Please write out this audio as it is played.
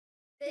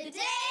The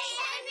day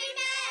Henry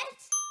met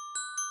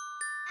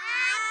a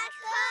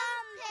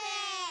compass.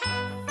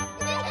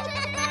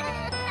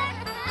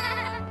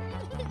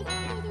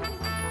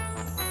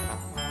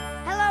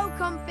 Hello,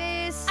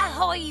 Compass.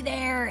 Ahoy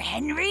there,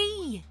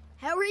 Henry.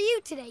 How are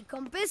you today,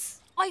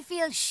 Compass? I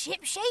feel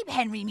ship-shape,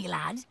 Henry, me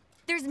lad.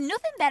 There's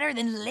nothing better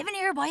than living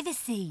here by the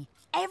sea.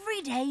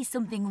 Every day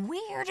something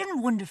weird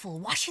and wonderful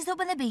washes up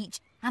on the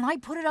beach, and I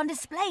put it on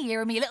display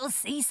here in my little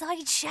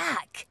seaside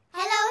shack.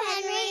 Hello,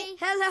 Henry.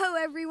 Hello,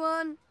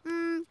 everyone.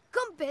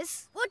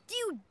 Compass, what do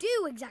you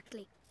do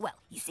exactly? Well,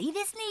 you see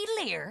this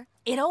needle here?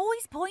 It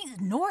always points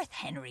north,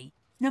 Henry.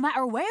 No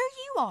matter where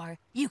you are,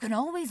 you can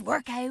always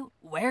work out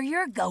where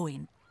you're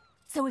going.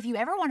 So if you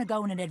ever want to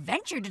go on an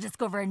adventure to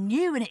discover a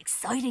new and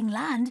exciting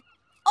land,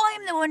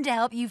 I'm the one to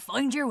help you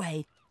find your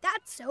way.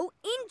 That's so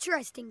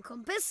interesting,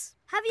 Compass.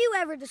 Have you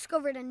ever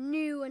discovered a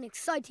new and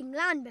exciting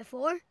land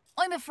before?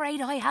 I'm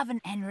afraid I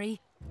haven't,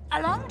 Henry.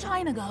 A long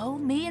time ago,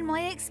 me and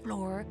my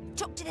explorer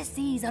took to the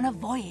seas on a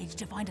voyage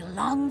to find a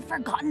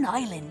long-forgotten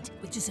island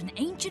with just an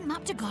ancient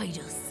map to guide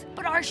us.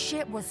 But our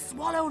ship was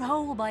swallowed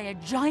whole by a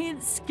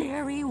giant,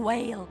 scary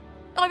whale.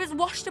 I was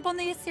washed up on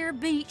this here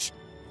beach.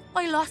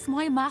 I lost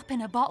my map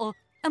in a bottle,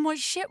 and my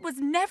ship was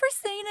never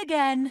seen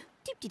again.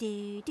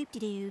 Doop-de-doo,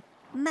 doop-de-doo.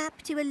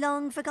 Map to a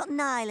long-forgotten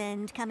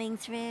island coming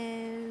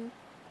through.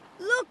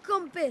 Look,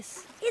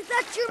 Compass. Is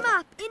that your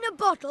map in a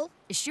bottle?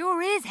 It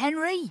sure is,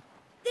 Henry.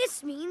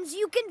 This means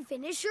you can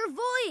finish your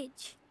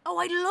voyage. Oh,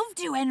 I'd love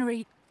to,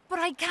 Henry, but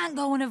I can't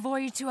go on a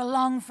voyage to a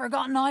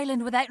long-forgotten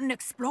island without an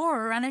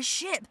explorer and a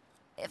ship.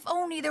 If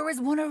only there was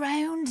one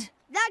around.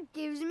 That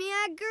gives me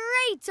a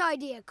great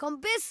idea,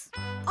 Compass.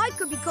 I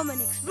could become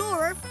an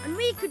explorer and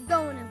we could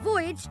go on a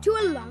voyage to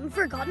a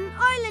long-forgotten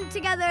island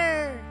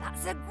together.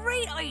 That's a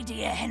great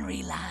idea,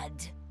 Henry,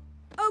 lad.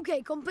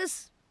 Okay,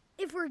 Compass.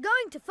 If we're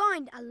going to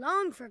find a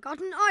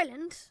long-forgotten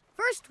island,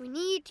 first we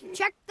need to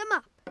check the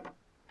map.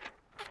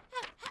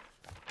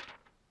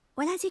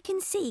 Well, as you can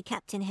see,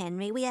 Captain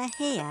Henry, we are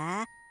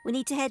here. We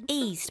need to head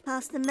east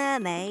past the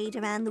mermaid,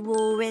 around the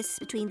walrus,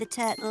 between the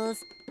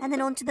turtles, and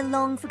then on to the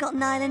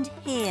long-forgotten island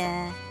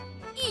here.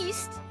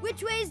 East?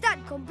 Which way is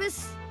that,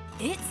 Compass?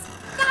 It's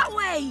that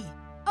way!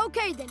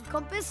 Okay then,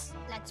 Compass.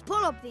 Let's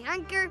pull up the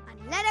anchor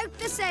and let out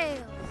the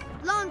sails.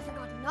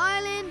 Long-forgotten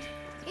island,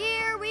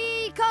 here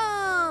we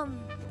come!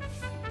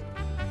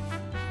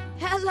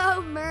 Hello,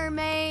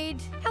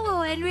 mermaid.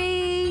 Hello,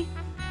 Henry.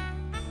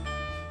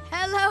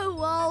 Hello,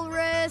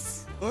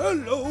 walrus.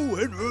 Hello,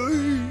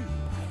 Henry.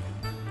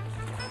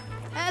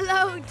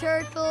 Hello,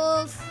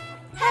 turtles.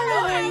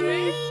 Hello,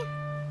 Henry.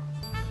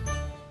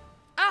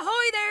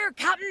 Ahoy there,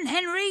 Captain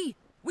Henry.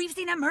 We've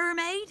seen a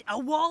mermaid, a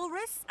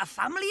walrus, a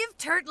family of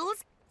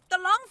turtles. The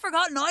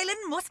long-forgotten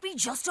island must be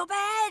just up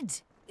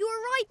ahead. You're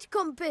right,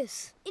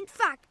 Compass. In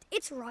fact,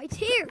 it's right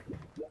here.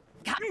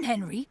 Captain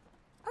Henry,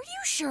 are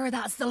you sure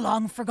that's the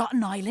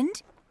long-forgotten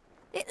island?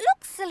 It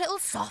looks a little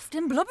soft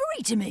and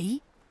blubbery to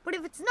me. But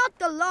if it's not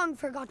the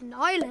long-forgotten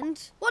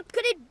island, what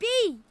could it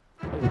be?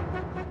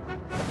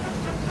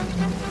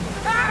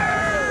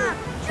 Ah!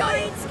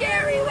 Giant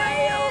scary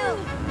whale!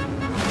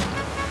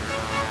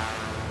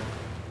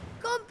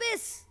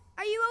 Compass,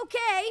 are you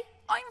okay?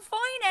 I'm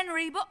fine,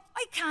 Henry, but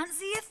I can't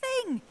see a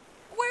thing.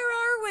 Where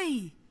are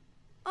we?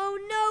 Oh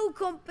no,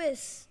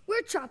 Compass.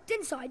 We're trapped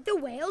inside the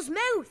whale's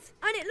mouth.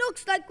 And it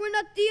looks like we're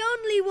not the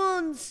only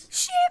ones.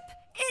 Ship,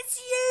 it's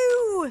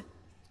you!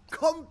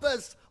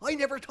 Compass, I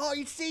never thought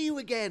I'd see you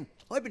again.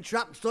 I've been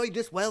trapped inside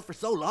this well for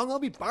so long, I'll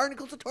be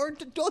barnacles to turn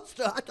to dust.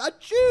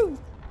 Achoo!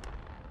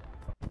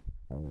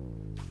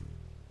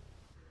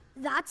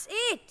 That's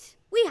it.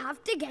 We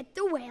have to get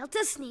the whale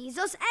to sneeze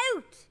us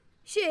out.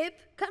 Ship,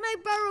 can I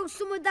borrow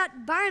some of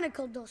that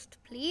barnacle dust,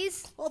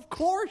 please? Of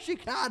course you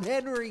can,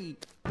 Henry.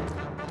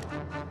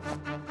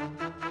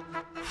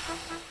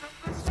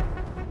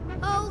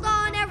 Hold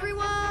on,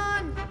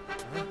 everyone.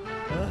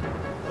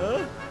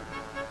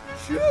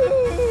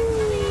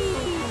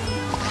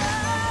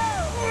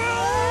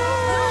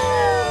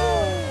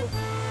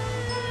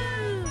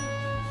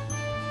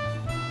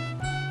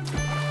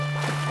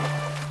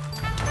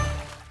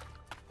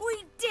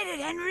 We did it,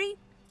 Henry.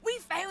 We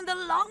found the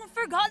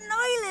long-forgotten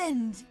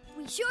island.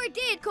 We sure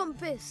did,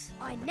 Compass.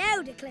 I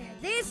now declare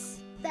this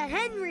the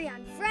Henry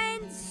and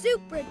Friends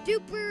Super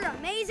Duper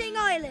Amazing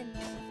Island.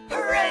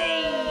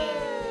 Hooray!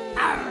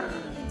 Arr!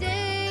 The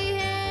day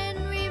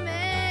Henry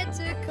met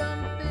a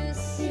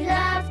compass. He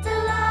laughed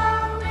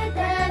along with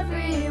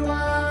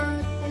everyone.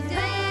 The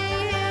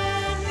day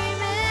Henry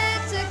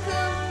met a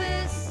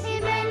compass. He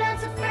made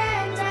lots of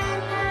friends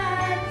and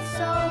had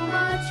so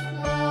much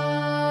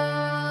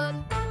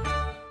fun.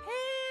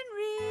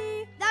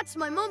 Henry! That's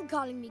my mum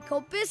calling me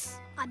Compass.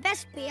 I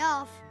best be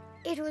off.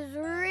 It was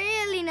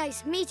really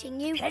nice meeting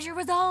you. Pleasure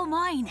was all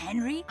mine,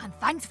 Henry, and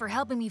thanks for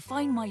helping me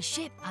find my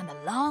ship and the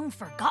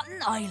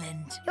long-forgotten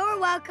island. You're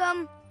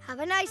welcome. Have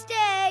a nice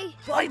day.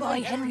 Bye-bye,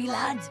 Henry,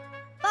 lad.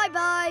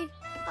 Bye-bye.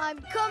 I'm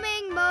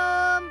coming,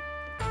 Mum.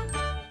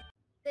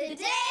 The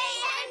day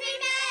Henry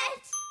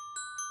met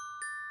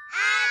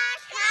a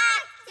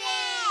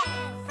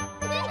cactus.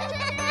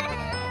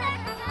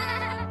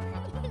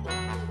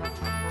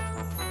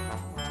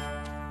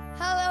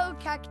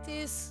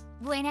 Cactus.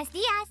 Buenos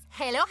dias.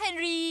 Hello,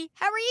 Henry.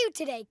 How are you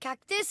today,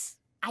 Cactus?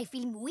 I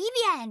feel muy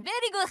bien.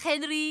 Very good,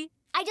 Henry.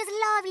 I just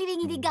love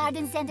living in the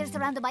garden center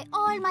surrounded by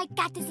all my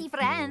cactusy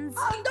friends.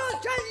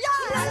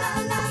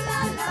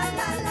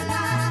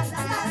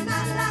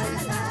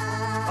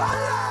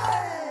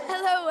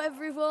 Hello,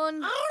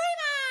 everyone.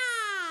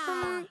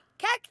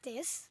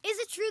 Cactus, is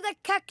it true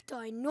that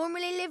cacti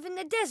normally live in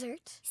the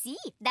desert? See,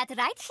 that's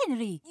right,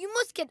 Henry. You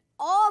must get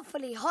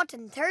awfully hot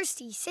and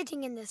thirsty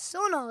sitting in the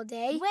sun all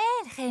day.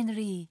 Well,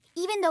 Henry,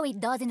 even though it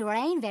doesn't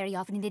rain very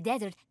often in the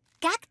desert,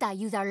 cacti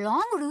use our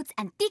long roots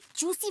and thick,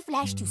 juicy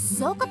flesh to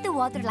soak up the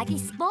water like a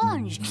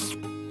sponge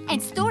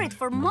and store it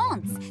for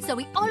months, so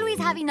we always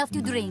have enough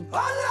to drink.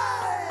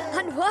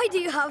 And why do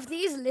you have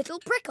these little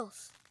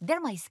prickles? They're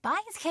my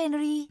spines,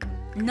 Henry.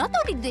 Not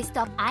only do they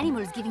stop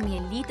animals giving me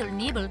a little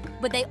nibble,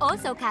 but they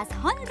also cast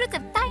hundreds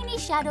of tiny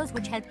shadows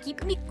which help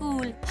keep me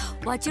cool.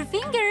 Watch your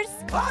fingers.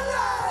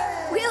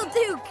 Will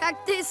do,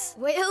 Cactus.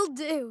 Will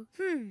do.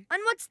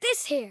 And what's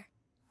this here?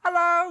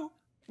 Hello.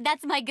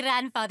 That's my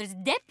grandfather's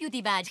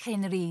deputy badge,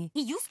 Henry.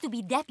 He used to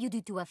be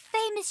deputy to a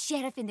famous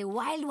sheriff in the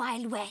Wild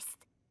Wild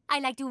West. I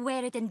like to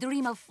wear it and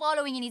dream of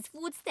following in his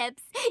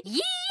footsteps.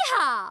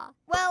 Yeehaw!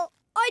 Well,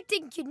 I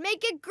think you'd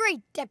make a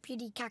great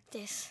deputy,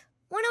 Cactus.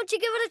 Why don't you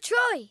give it a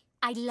try?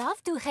 I'd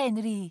love to,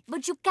 Henry,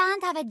 but you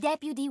can't have a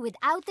deputy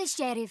without a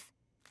sheriff.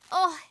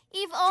 Oh,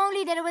 if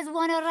only there was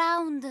one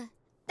around.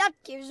 That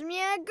gives me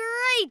a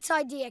great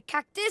idea,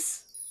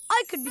 Cactus.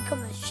 I could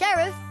become a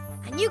sheriff,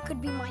 and you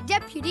could be my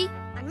deputy,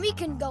 and we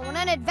can go on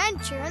an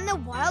adventure in the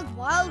Wild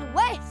Wild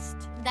West.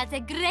 That's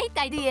a great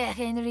idea,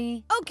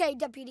 Henry. Okay,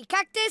 Deputy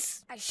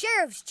Cactus. A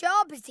sheriff's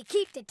job is to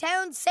keep the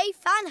town safe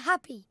and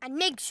happy, and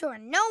make sure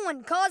no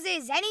one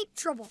causes any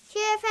trouble.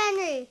 Sheriff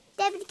Henry,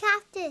 Deputy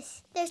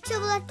Cactus, there's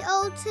trouble at the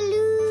old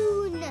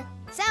saloon.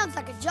 Sounds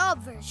like a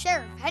job for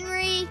Sheriff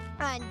Henry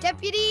and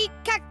Deputy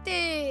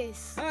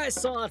Cactus. I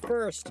saw it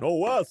first.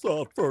 No, I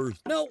saw it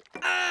first. No,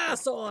 I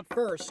saw it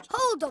first.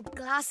 Hold up,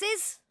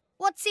 Glasses.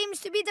 What seems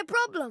to be the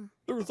problem?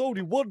 There was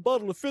only one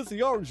bottle of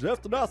fizzy orange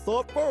left, and I saw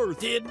it first.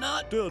 Did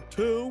not. Did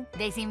too.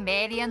 They seem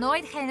very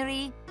annoyed,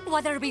 Henry.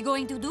 What are we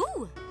going to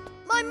do?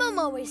 My mum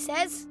always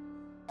says,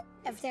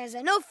 if there's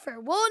enough for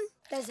one,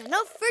 there's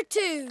enough for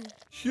two.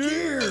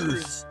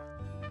 Cheers!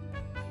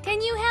 Can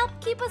you help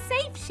keep us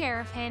safe,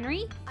 Sheriff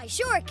Henry? I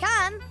sure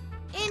can.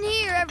 In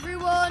here,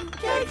 everyone.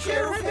 Take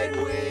Sheriff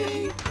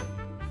Henry!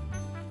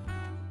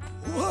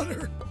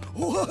 Water!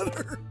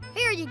 Water!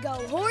 Here you go,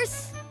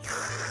 horse.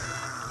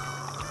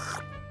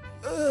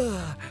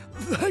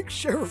 Thanks,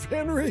 Sheriff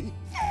Henry.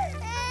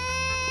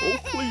 Oh,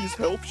 please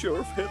help,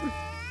 Sheriff Henry.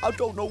 I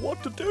don't know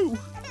what to do.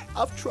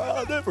 I've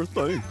tried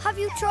everything. Have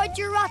you tried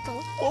your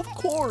rattle? Of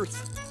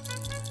course.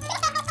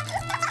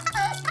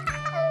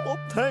 Oh,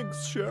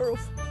 thanks,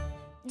 Sheriff.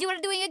 You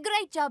are doing a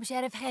great job,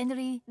 Sheriff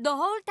Henry. The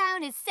whole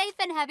town is safe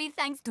and happy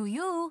thanks to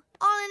you.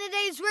 All in a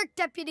day's work,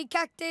 Deputy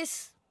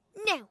Cactus.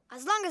 Now,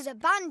 as long as a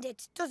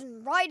bandit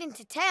doesn't ride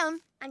into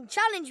town and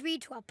challenge me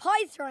to a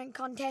pie throwing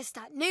contest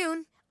at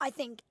noon, I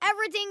think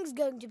everything's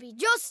going to be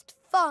just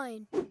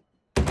fine.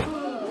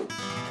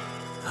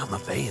 I'm a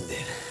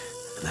bandit,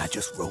 and I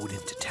just rode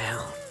into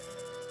town.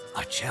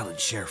 I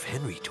challenged Sheriff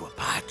Henry to a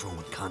pie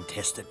throwing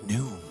contest at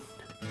noon.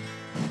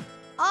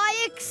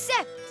 I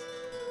accept.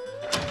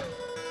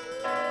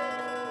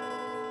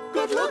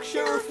 Good luck,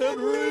 Sheriff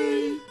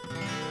Henry.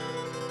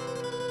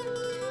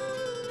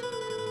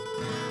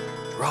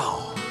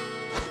 Draw.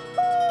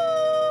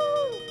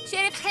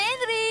 Sheriff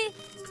Henry!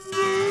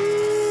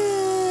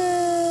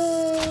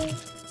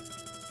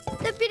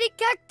 Deputy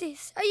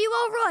Cactus, are you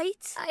all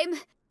right?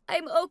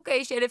 I'm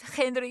okay, Sheriff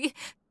Henry.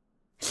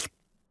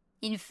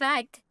 In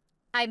fact,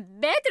 I'm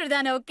better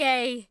than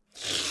okay.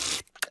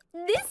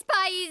 This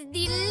pie is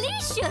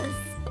delicious.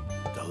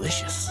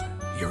 Delicious?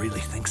 You really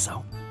think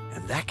so?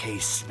 In that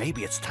case,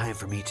 maybe it's time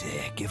for me to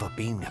give up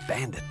being a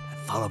bandit and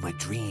follow my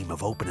dream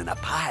of opening a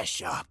pie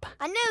shop.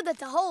 And now that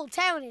the whole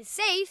town is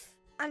safe,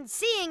 and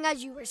seeing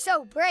as you were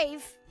so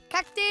brave,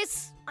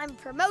 Cactus, I'm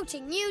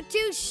promoting you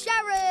to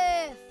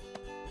sheriff.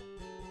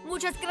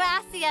 Muchas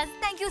gracias.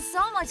 Thank you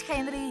so much,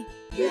 Henry.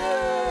 The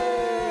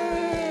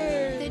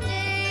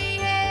day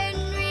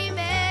Henry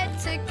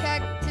met a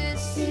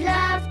cactus, He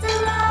laughed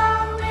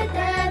along with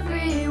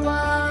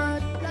everyone.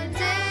 the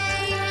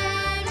day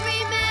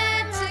Henry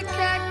met a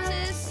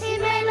cactus, He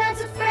made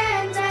lots of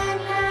friends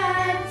and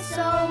had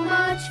so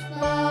much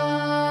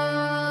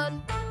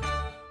fun.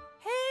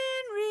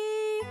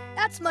 Henry.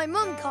 That's my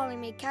mum calling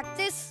me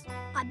Cactus.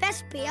 I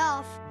best be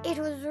off. It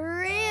was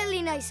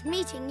really nice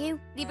meeting you.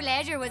 The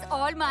pleasure was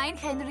all mine,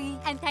 Henry.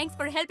 And thanks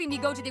for helping me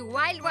go to the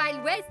Wild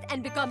Wild West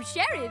and become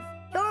sheriff.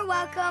 You're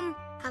welcome.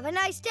 Have a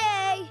nice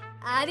day.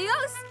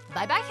 Adios.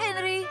 Bye-bye,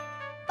 Henry.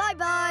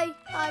 Bye-bye.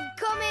 I'm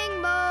coming,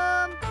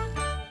 Mum.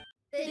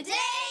 The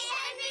day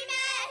Henry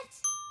met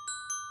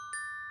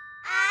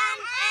an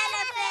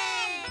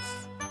elephant.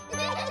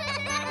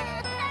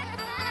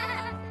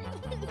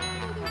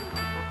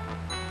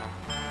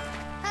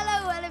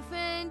 Hello,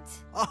 Elephant.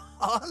 Oh,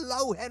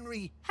 hello,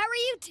 Henry. How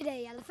are you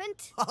today,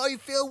 Elephant? I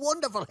feel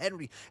wonderful,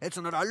 Henry. It's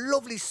another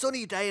lovely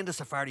sunny day in the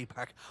safari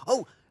park.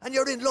 Oh, and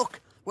you're in luck.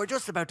 We're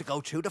just about to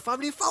go through the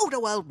family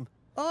photo album.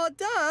 Oh,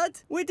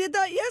 Dad, we did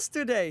that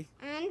yesterday.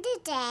 And the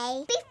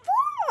day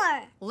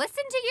before.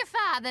 Listen to your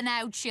father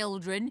now,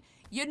 children.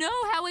 You know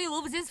how he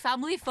loves his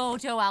family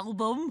photo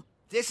album.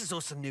 This is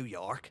us in New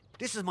York.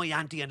 This is my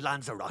auntie in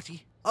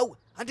Lanzarote. Oh,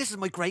 and this is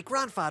my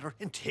great-grandfather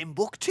in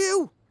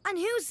Timbuktu. And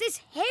who's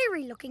this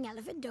hairy-looking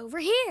elephant over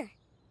here?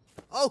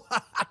 Oh,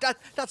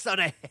 that's not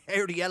a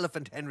hairy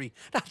elephant, Henry.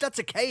 That's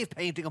a cave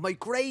painting of my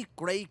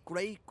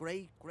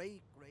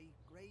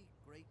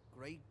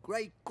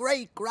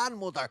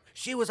great-great-great-great-great-great-great-great-grandmother.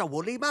 She was a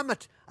woolly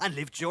mammoth and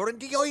lived during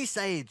the Ice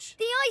Age.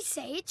 The Ice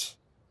Age?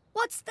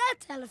 What's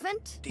that,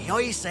 Elephant? The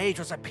Ice Age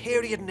was a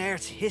period in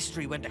Earth's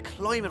history when the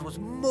climate was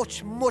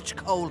much, much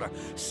colder.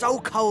 So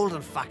cold,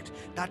 in fact,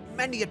 that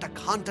many of the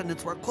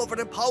continents were covered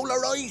in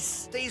polar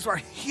ice. These were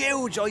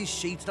huge ice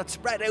sheets that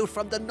spread out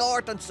from the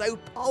North and South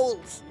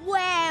Poles.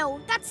 Wow,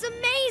 that's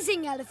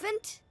amazing,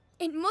 Elephant.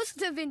 It must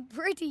have been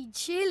pretty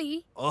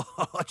chilly.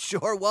 Oh, it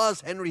sure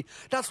was, Henry.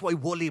 That's why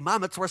woolly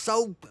mammoths were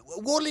so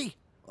woolly.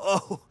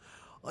 Oh,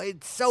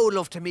 I'd so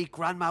love to meet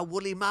Grandma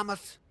Woolly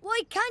Mammoth.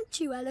 Why can't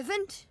you,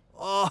 Elephant?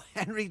 Oh,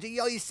 Henry, the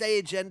Ice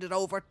Age ended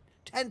over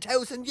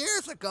 10,000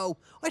 years ago.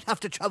 I'd have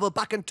to travel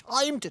back in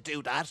time to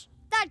do that.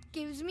 That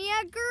gives me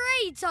a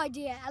great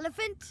idea,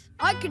 Elephant.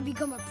 I could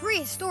become a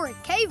prehistoric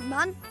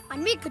caveman,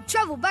 and we could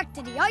travel back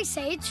to the Ice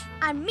Age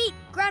and meet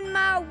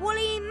Grandma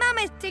Woolly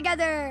Mammoth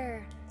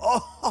together.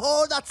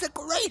 Oh, that's a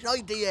great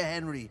idea,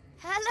 Henry.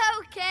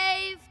 Hello,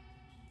 Cave.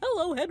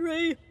 Hello,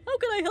 Henry. How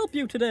can I help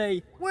you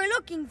today? We're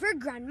looking for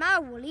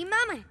Grandma Woolly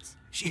Mammoth.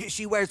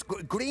 She wears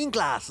green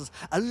glasses,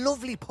 a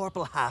lovely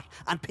purple hat,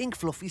 and pink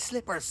fluffy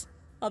slippers.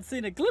 I've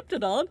seen a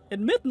glyptodon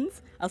in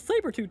mittens, a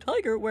saber-toothed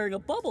tiger wearing a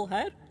bobble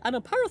hat, and a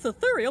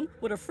paracitherium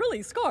with a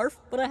frilly scarf,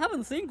 but I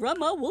haven't seen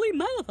Grandma Woolly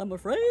Mammoth, I'm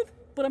afraid.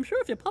 But I'm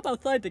sure if you pop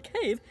outside the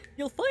cave,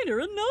 you'll find her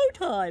in no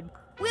time.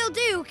 Will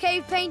do,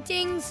 Cave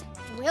Paintings.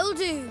 Will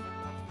do.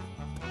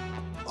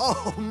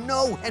 Oh,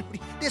 no, Henry.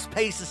 This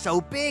place is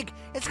so big.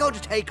 It's going to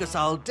take us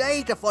all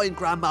day to find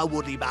Grandma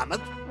Woolly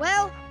Mammoth.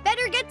 Well,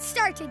 better get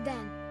started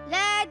then.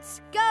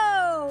 Let's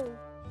go!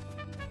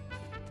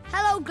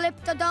 Hello,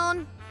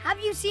 Glyptodon. Have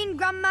you seen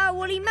Grandma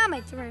Woolly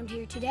Mammoth around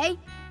here today?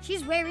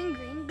 She's wearing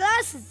green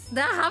glasses.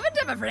 I haven't,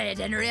 I'm afraid,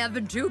 Henry. I've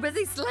been too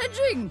busy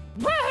sledging.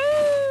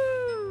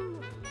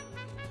 Woohoo!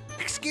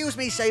 Excuse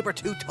me,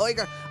 saber-toothed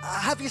tiger.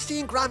 Have you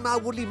seen Grandma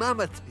Woolly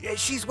Mammoth?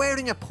 She's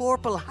wearing a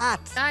purple hat.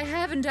 I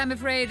haven't, I'm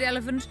afraid,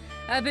 Elephant.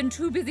 I've been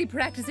too busy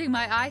practicing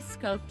my ice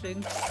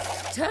sculpting.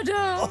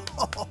 Ta-da!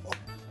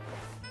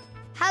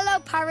 Hello,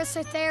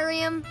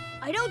 Paracitherium.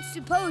 I don't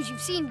suppose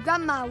you've seen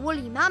Grandma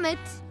Woolly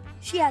Mammoth.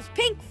 She has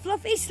pink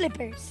fluffy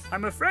slippers.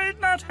 I'm afraid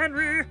not,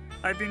 Henry.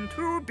 I've been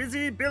too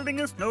busy building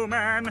a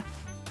snowman.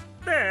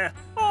 There,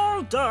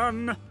 all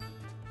done.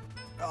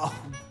 Oh,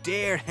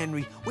 dear,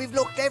 Henry. We've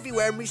looked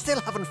everywhere and we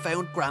still haven't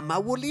found Grandma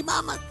Woolly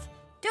Mammoth.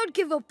 Don't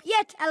give up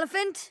yet,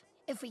 Elephant.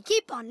 If we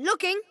keep on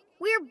looking,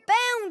 we're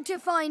bound to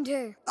find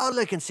her. All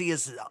I can see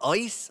is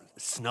ice,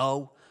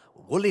 snow,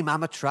 woolly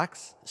mammoth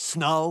tracks,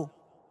 snow.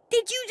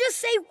 Did you just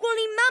say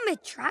woolly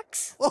mammoth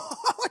tracks? Oh,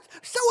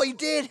 so I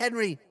did,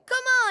 Henry.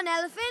 Come on,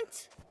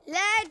 Elephant.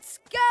 Let's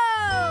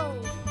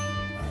go!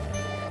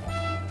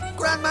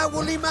 Grandma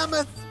Woolly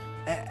Mammoth.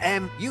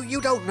 You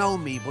don't know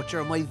me, but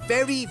you're my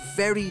very,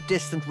 very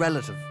distant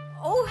relative.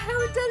 Oh,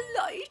 how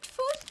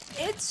delightful.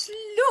 It's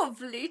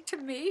lovely to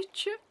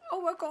meet you. Oh,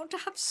 we're going to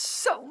have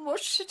so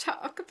much to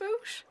talk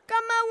about.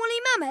 Grandma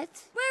Woolly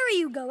Mammoth, where are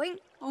you going?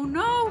 Oh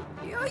no,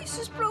 the ice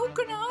is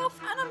broken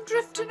off and I'm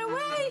drifting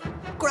away.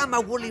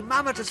 Grandma Woolly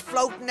Mammoth is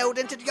floating out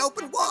into the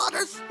open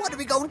waters. What are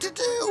we going to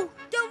do?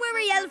 Don't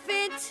worry,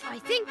 Elephant. I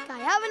think I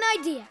have an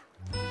idea.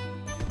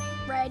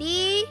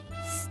 Ready,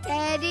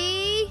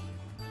 steady,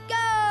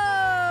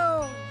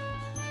 go!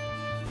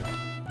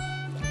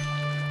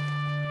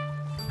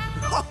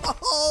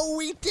 Oh,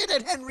 we did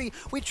it, Henry.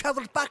 We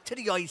travelled back to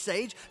the Ice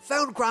Age,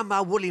 found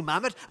Grandma Woolly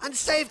Mammoth and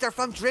saved her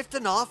from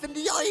drifting off in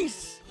the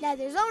ice. Now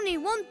there's only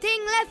one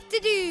thing left to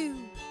do.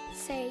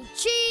 Say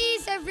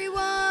cheese,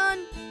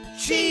 everyone.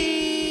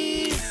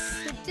 Cheese!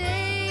 The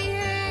day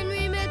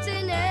Henry met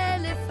an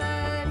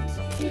elephant,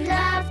 He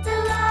laughed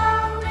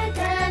along with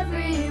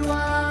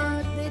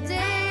everyone. the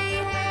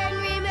day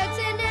Henry met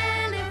an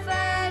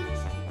elephant,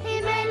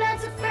 He made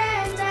lots of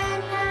friends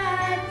and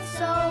had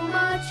so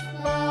much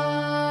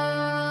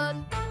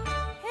fun.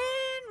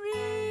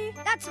 Henry.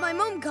 That's my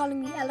mum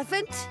calling me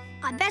Elephant.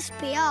 I best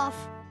be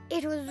off.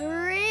 It was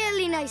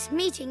really nice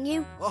meeting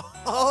you.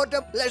 Oh,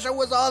 the pleasure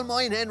was all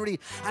mine, Henry.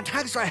 And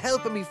thanks for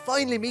helping me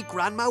finally meet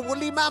Grandma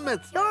Woolly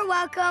Mammoth. You're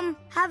welcome.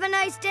 Have a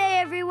nice day,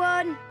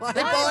 everyone.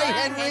 Bye-bye,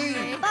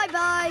 Henry.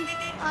 Bye-bye.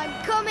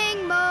 I'm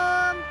coming,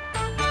 Mum.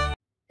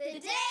 The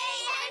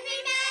day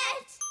Henry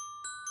met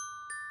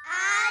a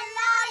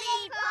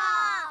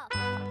lollipop.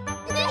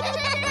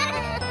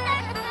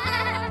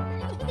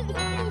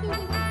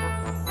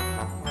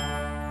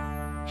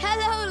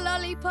 Hello,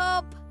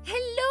 Lollipop.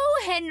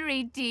 Hello,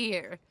 Henry,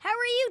 dear. How are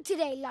are you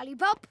today,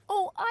 Lollipop?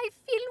 Oh, I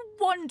feel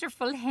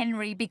wonderful,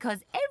 Henry, because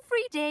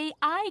every day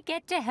I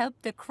get to help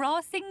the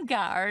crossing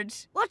guard.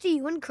 What do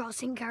you and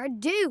crossing guard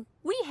do?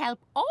 We help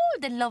all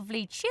the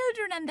lovely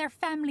children and their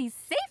families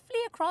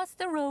safely across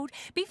the road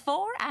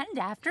before and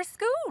after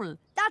school.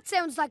 That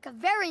sounds like a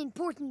very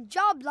important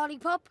job,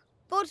 Lollipop.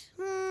 But,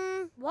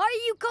 why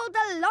are you called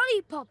a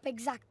lollipop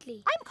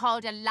exactly? I'm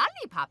called a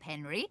lollipop,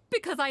 Henry,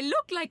 because I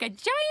look like a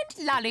giant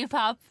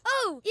lollipop.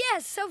 Oh,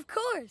 yes, of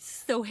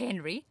course. So,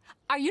 Henry,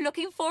 are you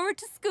looking forward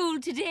to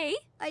school today?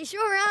 I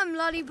sure am,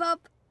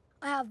 Lollipop.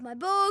 I have my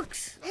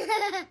books,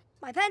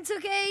 my pencil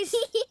case,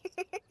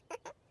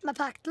 my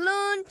packed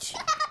lunch.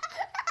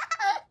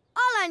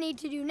 All I need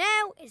to do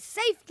now is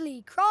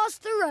safely cross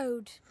the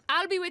road.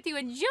 I'll be with you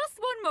in just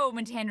one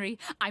moment, Henry.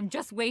 I'm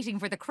just waiting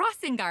for the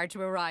crossing guard to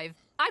arrive.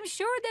 I'm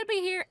sure they'll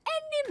be here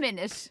any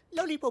minute.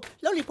 Lollipop,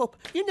 Lollipop,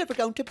 you're never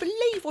going to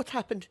believe what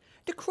happened.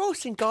 The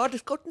crossing guard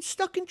has gotten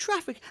stuck in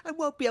traffic and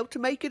won't be able to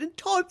make it in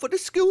time for the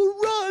school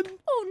run.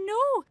 Oh,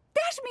 no.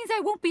 That means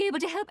I won't be able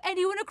to help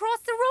anyone across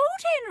the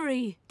road,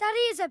 Henry. That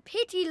is a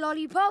pity,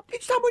 Lollipop.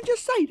 Did someone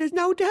just say there's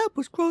no one to help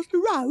us cross the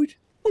road?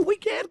 Well, we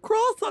can't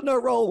cross on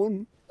our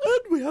own.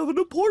 And we have an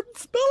important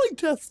spelling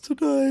test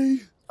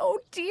today. Oh,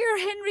 dear,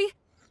 Henry.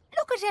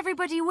 Look at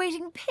everybody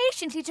waiting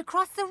patiently to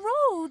cross the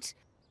road.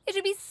 It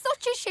would be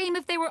such a shame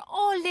if they were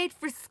all late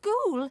for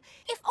school.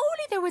 If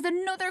only there was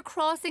another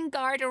crossing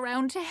guard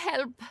around to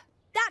help.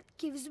 That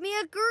gives me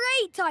a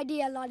great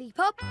idea,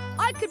 Lollipop.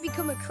 I could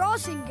become a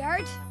crossing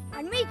guard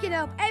and we can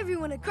help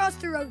everyone across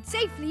the road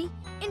safely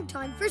in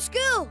time for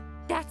school.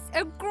 That's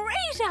a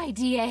great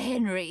idea,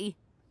 Henry.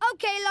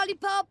 Okay,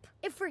 Lollipop.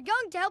 If we're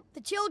going to help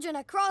the children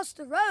across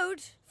the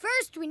road,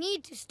 first we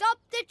need to stop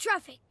the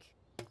traffic.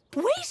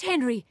 Wait,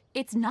 Henry.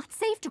 It's not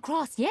safe to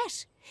cross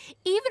yet.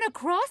 Even a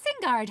crossing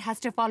guard has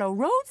to follow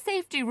road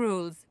safety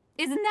rules.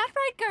 Isn't that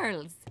right,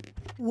 girls?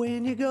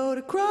 When you go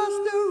to cross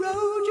the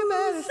road, you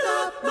better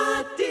stop,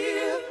 my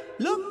dear.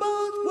 Look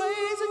both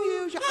ways and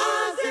use your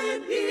eyes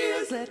and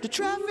ears. Let the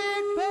traffic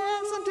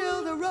pass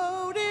until the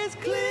road is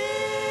clear.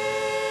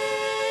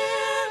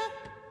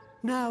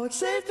 Now it's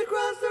safe to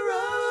cross the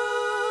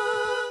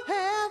road.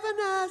 Have a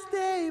nice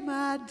day,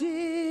 my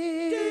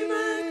dear. Day,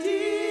 my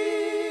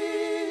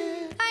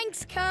dear.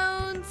 Thanks,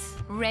 Cones.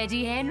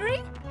 Ready,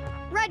 Henry?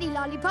 Ready,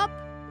 Lollipop.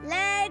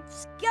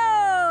 Let's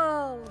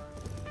go!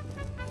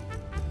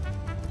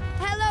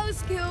 Hello,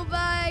 school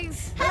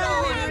bags.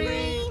 Hello,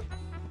 Henry.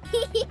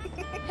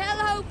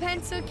 Hello,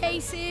 pencil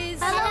cases.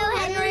 Hello,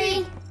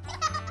 Henry.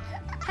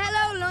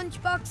 Hello,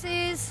 lunch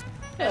boxes.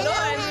 Hello,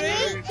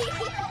 Henry.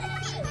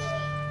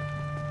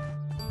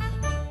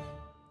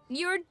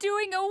 You're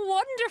doing a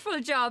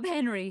wonderful job,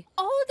 Henry.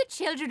 All the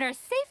children are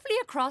safely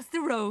across the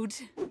road.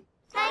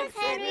 Thanks,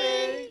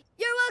 Henry.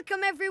 You're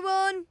welcome,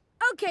 everyone.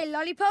 Okay,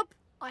 Lollipop.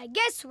 I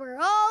guess we're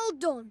all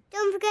done.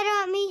 Don't forget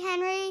about me,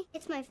 Henry.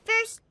 It's my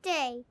first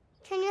day.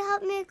 Can you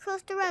help me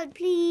across the road,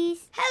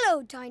 please?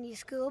 Hello, tiny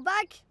school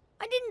bag.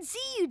 I didn't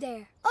see you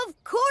there.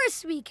 Of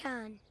course we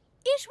can.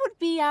 It would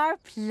be our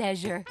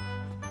pleasure.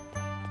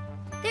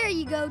 There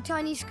you go,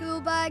 tiny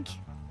school bag.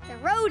 The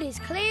road is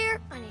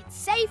clear and it's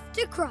safe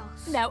to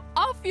cross. Now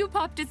off you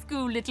pop to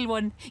school, little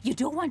one. You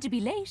don't want to be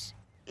late.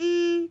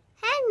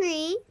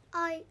 Henry,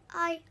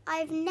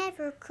 I've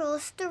never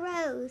crossed the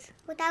road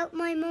without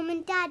my mum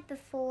and dad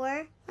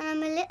before, and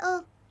I'm a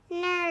little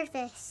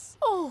nervous.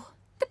 Oh,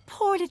 the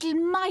poor little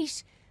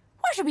mite.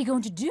 What are we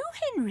going to do,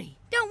 Henry?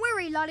 Don't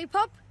worry,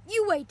 Lollipop.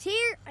 You wait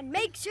here and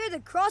make sure the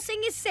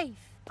crossing is safe.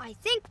 I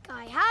think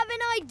I have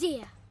an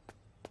idea.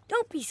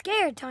 Don't be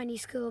scared, tiny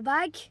school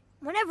bag.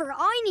 Whenever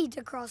I need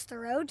to cross the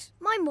road,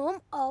 my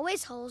mum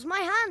always holds my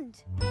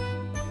hand.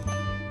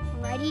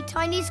 Ready,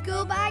 tiny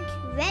school bag?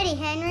 Ready,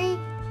 Henry.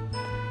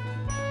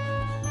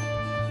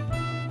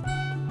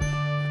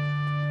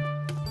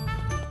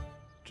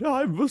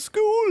 Time for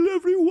school,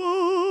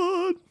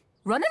 everyone.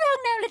 Run along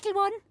now, little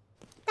one.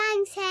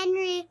 Thanks,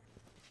 Henry.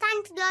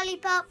 Thanks,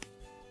 Lollipop.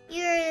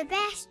 You're the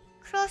best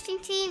crossing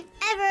team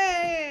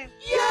ever.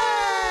 Yay!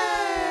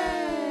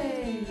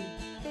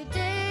 The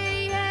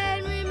day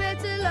Henry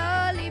met a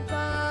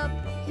lollipop,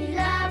 He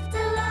laughed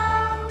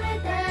along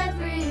with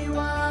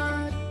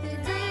everyone. the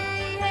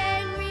day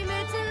Henry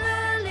met a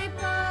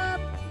lollipop,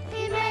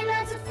 He made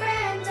lots of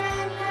friends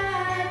and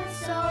had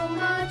so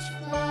much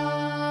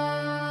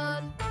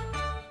fun.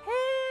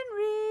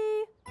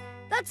 Henry!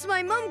 That's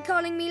my mum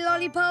calling me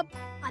Lollipop.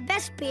 I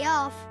best be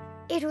off.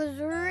 It was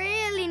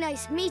really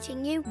nice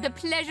meeting you. The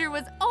pleasure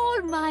was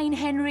all mine,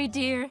 Henry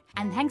dear.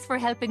 And thanks for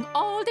helping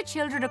all the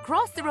children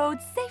across the road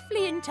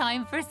safely in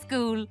time for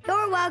school.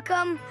 You're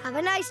welcome. Have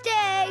a nice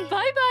day.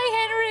 Bye-bye,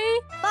 Henry.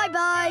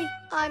 Bye-bye.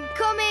 I'm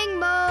coming,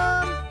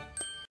 Mum.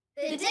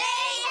 The day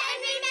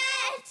Henry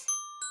met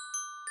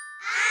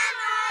an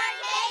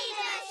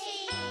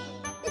arcade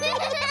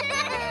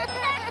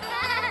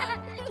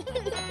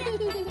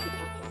machine.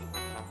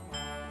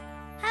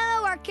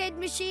 Hello, Arcade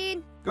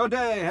Machine. Good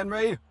day,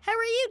 Henry. How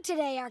are you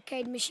today,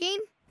 Arcade Machine?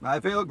 I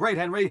feel great,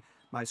 Henry.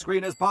 My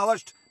screen is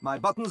polished, my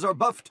buttons are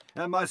buffed,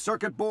 and my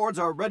circuit boards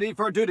are ready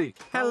for duty.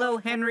 Hello,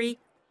 Henry.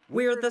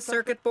 We're the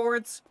circuit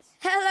boards.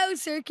 Hello,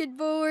 circuit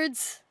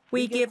boards.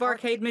 We give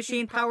Arcade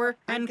Machine power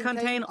and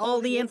contain all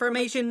the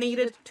information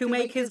needed to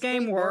make his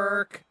game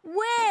work.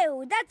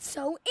 Wow, that's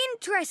so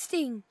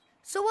interesting.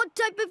 So what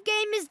type of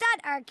game is that,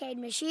 Arcade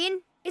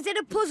Machine? Is it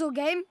a puzzle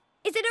game?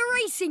 Is it a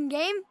racing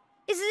game?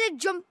 Is it a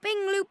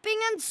jumping, looping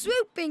and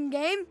swooping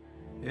game?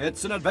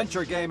 It's an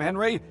adventure game,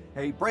 Henry.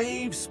 A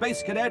brave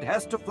space cadet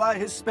has to fly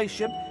his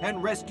spaceship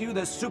and rescue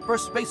the super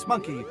space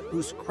monkey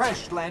who's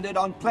crash-landed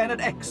on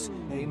Planet X,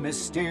 a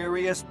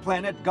mysterious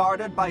planet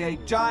guarded by a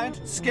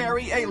giant,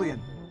 scary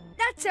alien.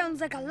 That sounds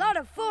like a lot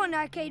of fun,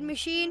 Arcade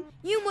Machine.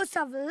 You must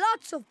have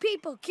lots of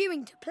people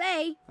queuing to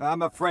play.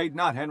 I'm afraid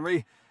not,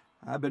 Henry.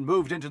 I've been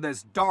moved into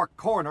this dark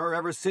corner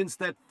ever since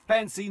that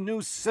fancy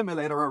new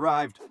simulator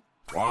arrived.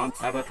 One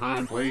at a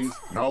time, please.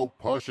 No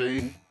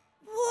pushing.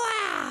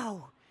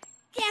 Wow!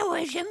 That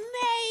was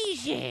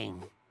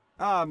amazing!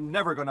 I'm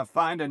never gonna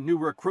find a new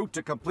recruit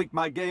to complete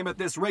my game at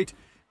this rate.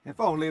 If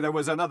only there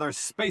was another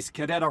space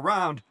cadet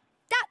around.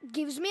 That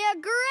gives me a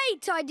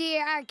great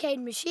idea, Arcade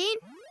Machine.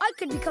 I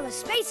could become a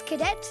space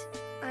cadet,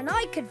 and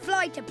I could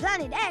fly to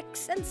Planet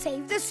X and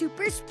save the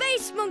super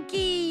space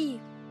monkey.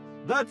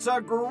 That's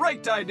a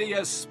great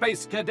idea,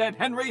 Space Cadet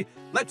Henry.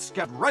 Let's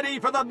get ready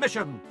for the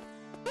mission.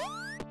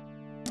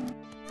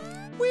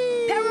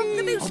 Whee! Power up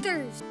the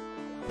boosters.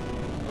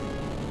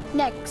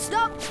 Next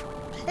up,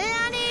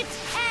 Planet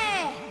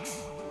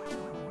X.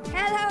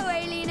 Hello,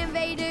 alien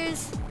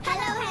invaders.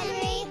 Hello,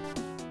 Henry.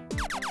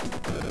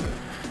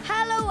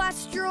 Hello,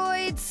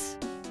 asteroids.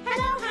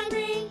 Hello,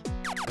 Henry.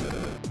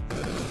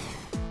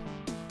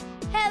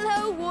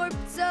 Hello, warp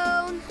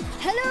zone.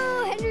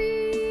 Hello,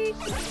 Henry.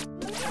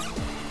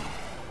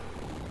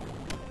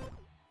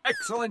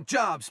 Excellent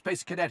job,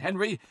 Space Cadet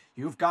Henry.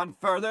 You've gone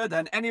further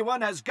than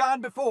anyone has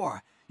gone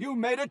before. You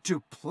made it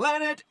to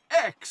Planet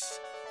X.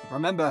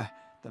 Remember,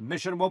 the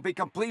mission won't be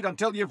complete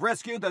until you've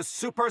rescued the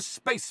Super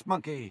Space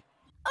Monkey.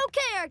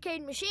 Okay,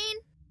 Arcade Machine.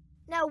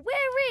 Now,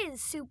 where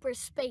is Super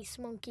Space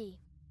Monkey?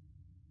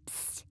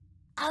 Psst,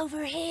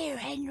 over here,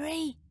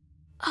 Henry.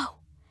 Oh,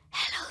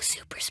 hello,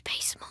 Super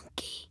Space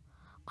Monkey.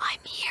 I'm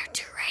here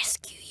to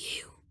rescue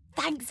you.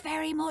 Thanks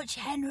very much,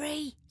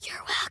 Henry.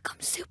 You're welcome,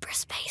 Super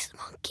Space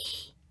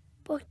Monkey.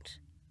 But,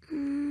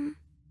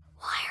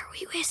 why are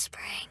we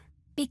whispering?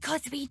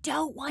 Because we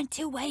don't want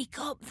to wake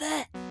up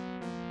the...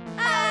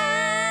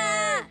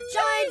 Ah!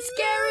 Giant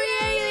scary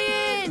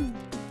alien!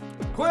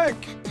 Quick,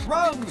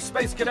 run,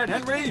 Space Cadet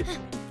Henry!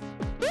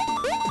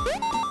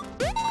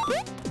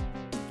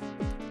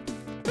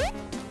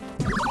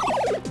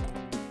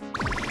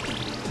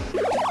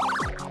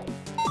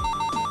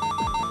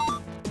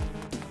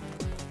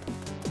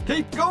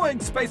 Keep going,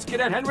 Space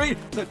Cadet Henry!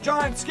 The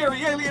giant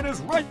scary alien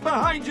is right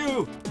behind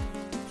you!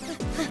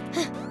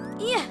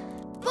 Yeah,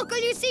 buckle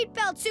your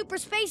seatbelt, Super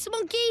Space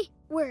Monkey.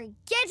 We're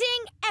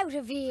getting out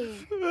of here.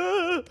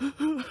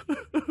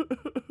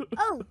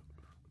 Oh,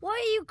 why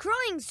are you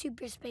crying,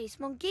 Super Space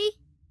Monkey?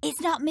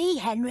 It's not me,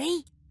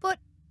 Henry. But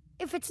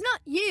if it's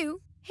not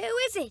you, who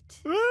is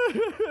it?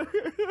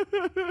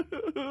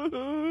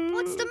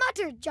 What's the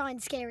matter,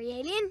 giant scary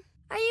alien?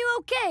 Are you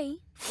okay?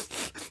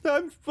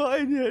 I'm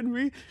fine,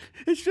 Henry.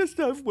 It's just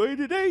I've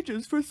waited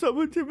ages for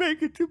someone to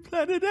make it to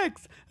Planet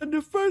X, and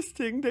the first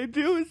thing they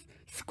do is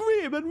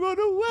scream and run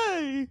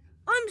away.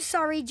 I'm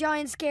sorry,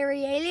 giant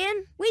scary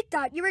alien. We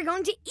thought you were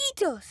going to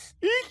eat us.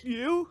 Eat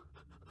you?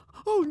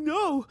 Oh,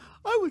 no.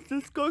 I was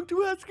just going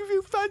to ask if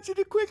you fancied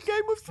a quick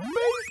game of space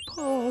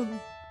pong.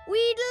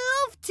 We'd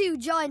love to,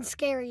 giant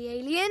scary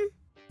alien.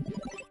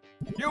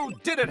 You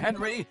did it,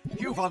 Henry!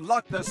 You've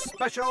unlocked the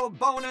special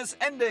bonus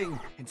ending!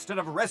 Instead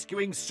of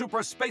rescuing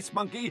Super Space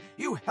Monkey,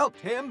 you helped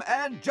him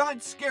and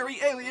Giant Scary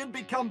Alien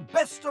become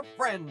best of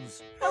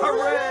friends!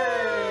 Hooray!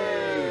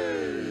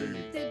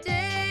 The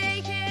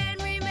day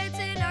Henry met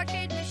an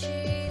arcade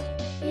machine,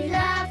 He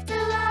laughed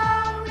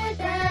along with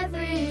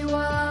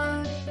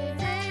everyone. the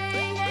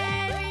day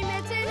Henry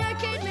met an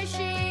arcade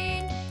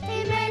machine,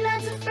 He made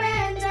lots of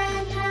friends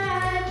and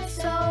had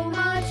so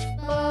much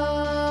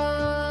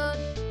fun.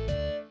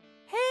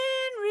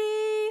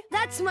 Henry!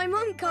 That's my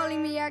mum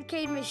calling me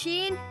arcade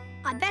machine.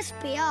 I best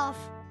be off.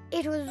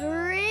 It was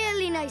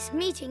really nice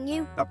meeting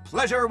you. The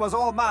pleasure was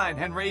all mine,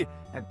 Henry,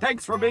 and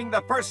thanks for being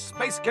the first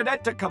Space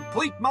Cadet to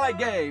complete my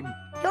game.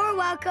 You're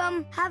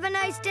welcome. Have a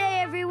nice day,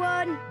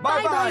 everyone.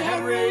 Bye-bye,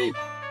 Henry.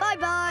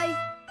 Bye-bye.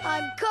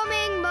 I'm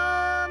coming,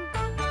 Mom.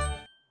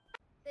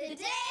 The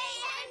day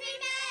Henry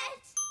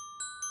met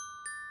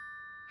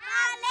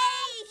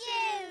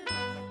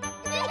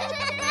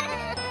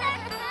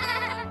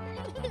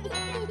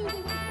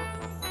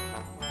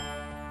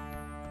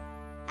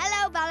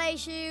Hello, Ballet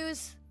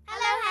Shoes.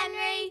 Hello,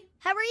 Henry.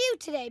 How are you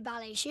today,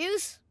 Ballet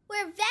Shoes?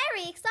 We're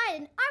very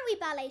excited, aren't we,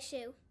 Ballet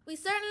Shoe? We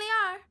certainly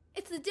are.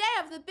 It's the day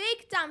of the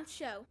big dance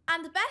show,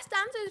 and the best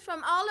dancers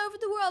from all over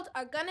the world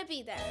are gonna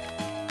be there.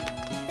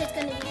 There's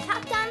gonna be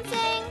tap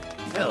dancing,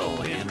 Hello,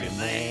 Henry,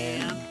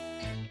 man.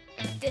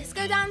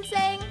 Disco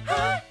dancing,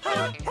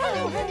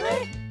 Hello,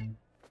 Henry.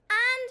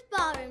 and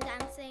ballroom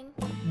dancing.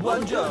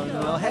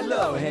 Buongiorno.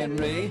 Hello,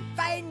 Henry.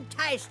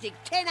 Fantastic.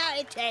 10 out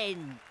of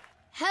 10.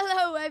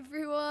 Hello,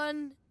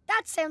 everyone.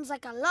 That sounds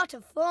like a lot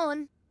of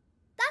fun.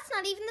 That's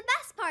not even the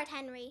best part,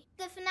 Henry.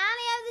 The finale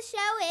of the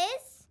show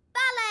is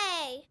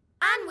ballet.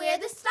 And we're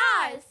the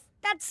stars.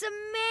 That's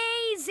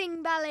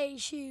amazing, Ballet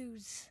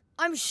Shoes.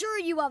 I'm sure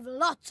you have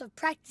lots of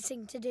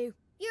practicing to do.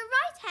 You're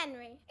right,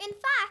 Henry. In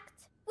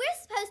fact,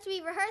 we're supposed to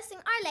be rehearsing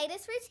our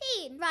latest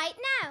routine right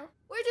now.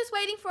 We're just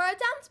waiting for our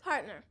dance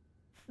partner.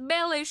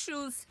 Ballet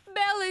Shoes,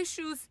 Ballet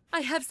Shoes.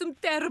 I have some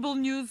terrible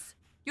news.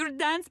 Your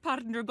dance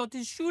partner got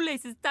his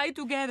shoelaces tied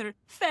together,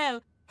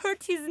 fell,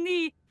 hurt his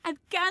knee, and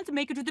can't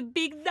make it to the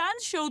big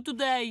dance show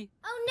today.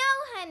 Oh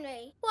no,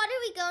 Henry. What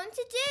are we going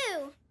to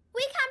do?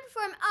 We can't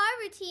perform our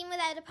routine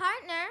without a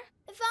partner.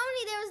 If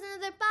only there was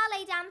another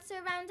ballet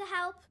dancer around to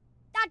help.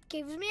 That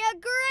gives me a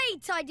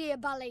great idea,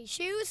 Ballet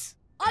Shoes.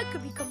 I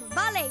could become a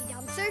ballet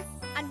dancer,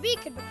 and we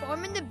could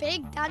perform in the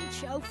big dance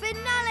show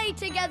finale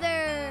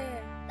together.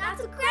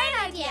 That's a great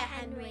idea,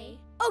 Henry.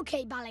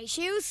 Okay, Ballet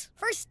Shoes.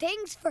 First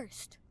things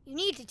first. You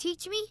need to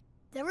teach me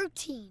the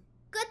routine.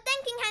 Good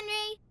thinking,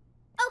 Henry.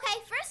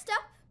 Okay, first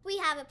up, we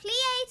have a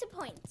plie to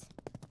point.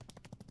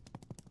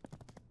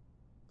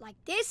 Like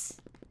this?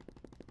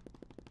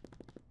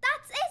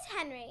 That's it,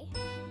 Henry.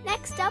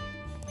 Next up,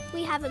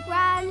 we have a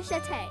grand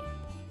jeté.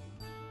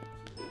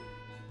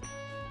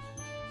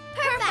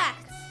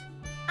 Perfect!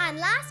 And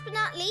last but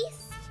not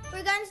least,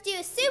 we're going to do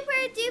a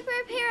super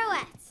duper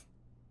pirouette.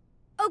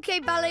 Okay,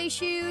 Ballet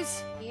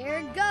Shoes,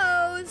 here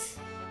goes.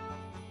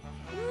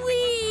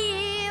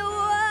 Whee!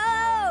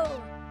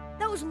 Whoa!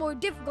 That was more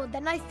difficult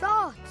than I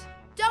thought.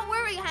 Don't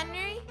worry,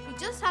 Henry. You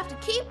just have to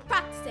keep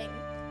practicing.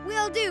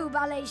 Will do,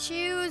 Ballet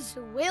Shoes,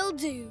 will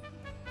do.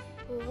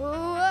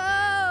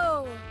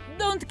 Whoa!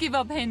 Don't give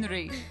up,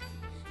 Henry.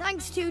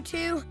 Thanks,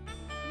 Tutu.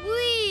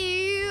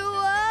 Whee!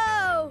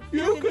 Whoa!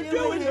 You can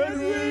do it,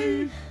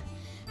 Henry!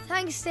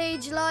 Thanks,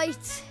 Stage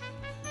Light.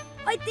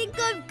 I think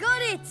I've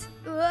got it.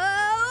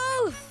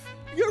 Whoa!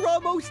 You're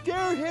almost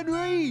there,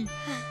 Henry!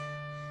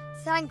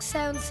 Thanks,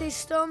 Sound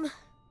System.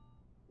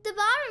 The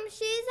ballroom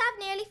shoes have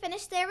nearly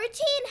finished their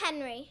routine,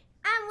 Henry.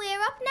 And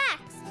we're up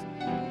next.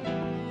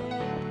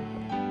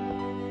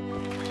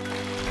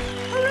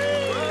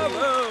 Hooray!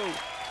 Bravo!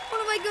 What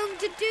am I going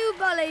to do,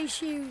 Ballet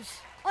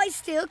Shoes? I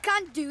still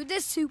can't do the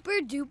super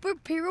duper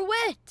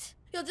pirouette.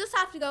 You'll just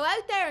have to go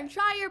out there and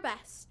try your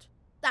best.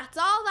 That's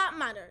all that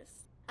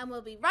matters. And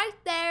we'll be right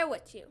there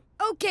with you.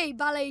 Okay,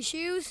 Ballet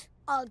Shoes.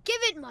 I'll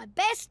give it my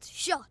best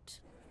shot.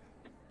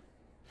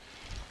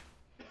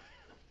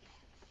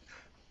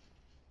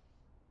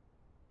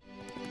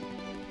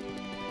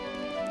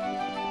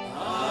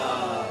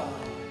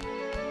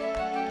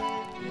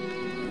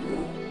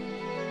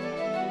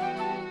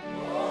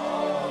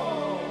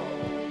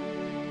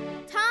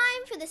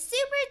 Time for the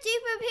super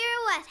duper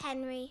pirouette,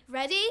 Henry.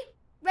 Ready?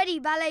 Ready,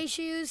 Ballet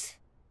Shoes.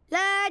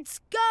 Let's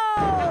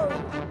go!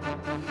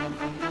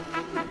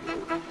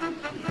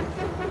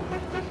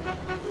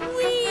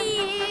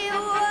 Whee!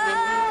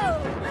 Whoa!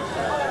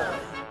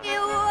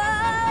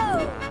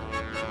 Whoa!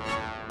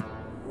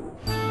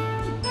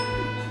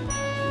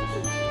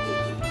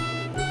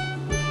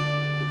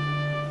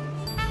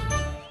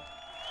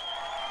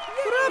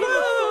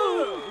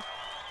 Bravo!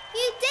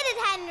 You did it,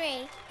 Henry.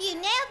 You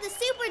nailed the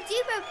super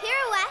duper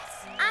pirouette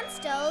and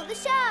stole the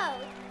show.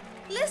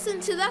 Listen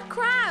to that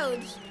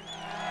crowd.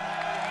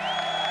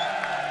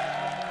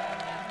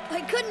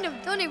 I couldn't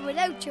have done it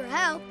without your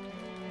help.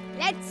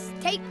 Let's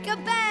take a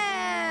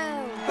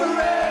bow.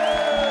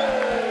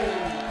 Hooray!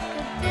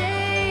 The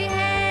day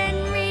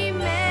Henry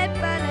met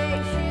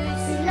Ballet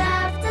Shoes, He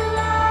laughed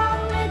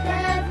along with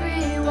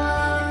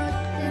everyone.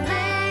 the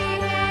day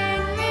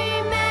Henry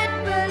met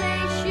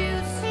Ballet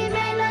Shoes, He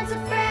made lots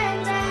of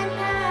friends and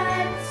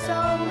had so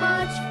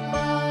much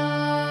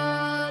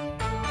fun.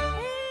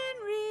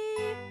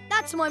 Henry.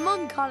 That's my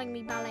mum calling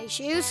me Ballet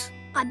Shoes.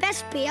 I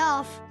best be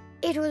off.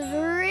 It was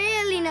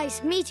really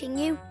nice meeting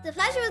you. The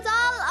pleasure was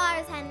all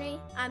ours, Henry.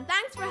 And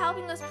thanks for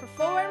helping us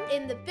perform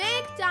in the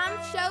big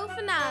dance show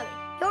finale.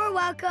 You're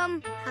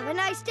welcome. Have a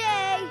nice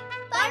day.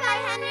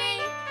 Bye-bye,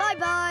 Henry.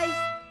 Bye-bye.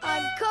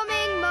 I'm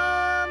coming,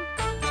 Mum.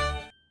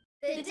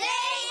 The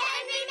day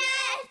Henry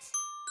met.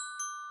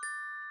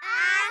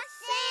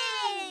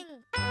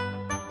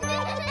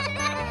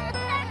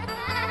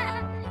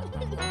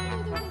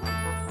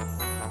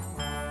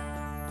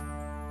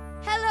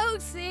 Hello,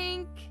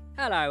 Sink.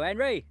 Hello,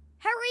 Henry.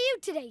 How are you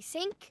today,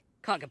 Sink?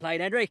 Can't complain,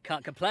 Henry,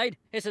 can't complain.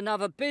 It's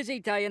another busy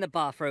day in the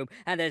bathroom,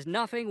 and there's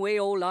nothing we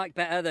all like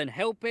better than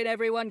helping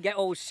everyone get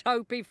all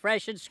soapy,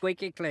 fresh and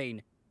squeaky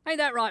clean. Ain't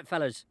that right,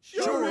 fellas?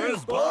 Sure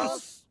is,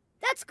 boss.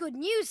 That's good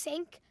news,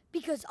 Sink,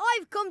 because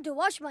I've come to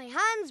wash my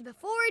hands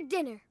before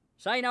dinner.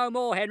 Say no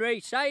more, Henry,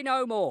 say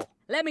no more.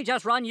 Let me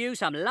just run you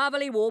some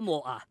lovely warm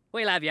water.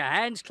 We'll have your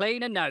hands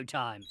clean in no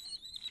time.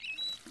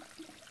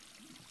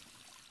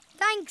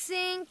 Thanks,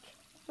 Sink.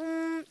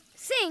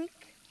 Sink,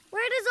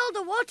 where does all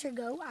the water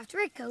go after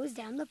it goes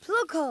down the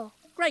plug hole?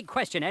 Great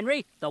question,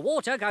 Henry. The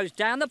water goes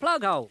down the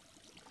plug hole.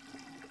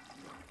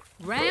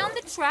 Round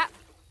the trap.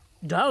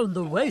 Down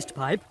the waste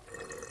pipe.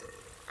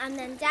 And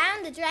then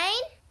down the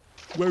drain.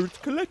 Where it's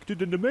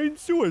collected in the main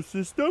sewer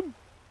system.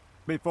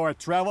 before it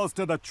travels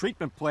to the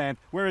treatment plant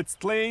where it's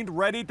cleaned,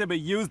 ready to be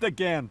used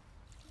again.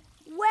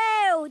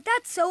 Wow,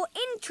 that's so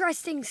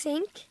interesting,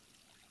 Sink.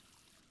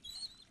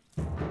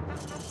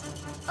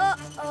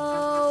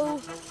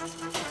 Uh-oh.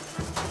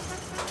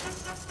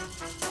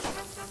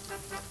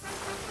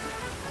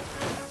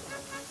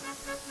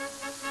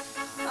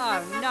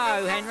 Oh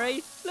no,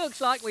 Henry. Looks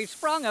like we've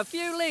sprung a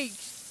few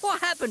leaks.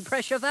 What happened,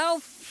 pressure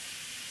valve?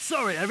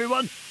 Sorry,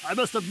 everyone. I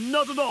must have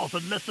nodded off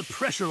and left the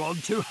pressure on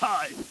too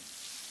high.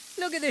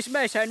 Look at this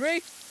mess,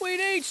 Henry. We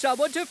need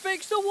someone to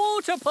fix the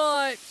water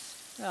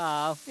pipes.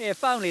 Oh,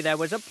 if only there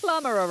was a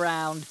plumber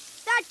around.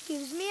 That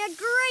gives me a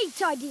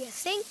great idea,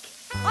 Sink.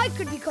 I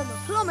could become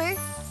a plumber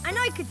and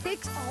I could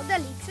fix all the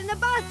leaks in the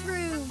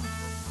bathroom.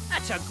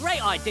 That's a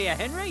great idea,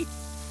 Henry.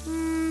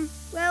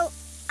 Well,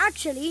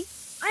 actually,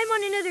 I'm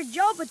on another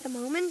job at the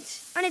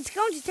moment and it's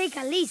going to take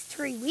at least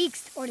 3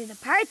 weeks to order the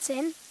parts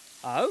in.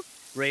 Oh,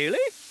 really?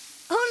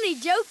 Only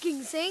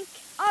joking, Sink.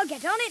 I'll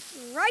get on it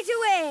right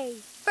away.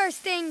 First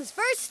things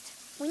first,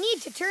 we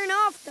need to turn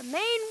off the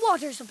main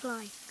water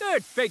supply.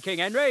 Good thinking,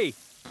 Henry.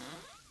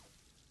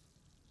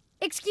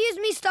 Excuse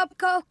me,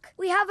 Stopcock.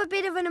 We have a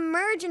bit of an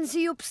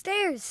emergency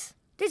upstairs.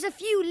 There's a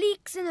few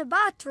leaks in the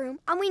bathroom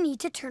and we need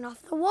to turn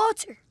off the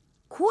water.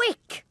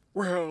 Quick!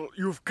 Well,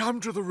 you've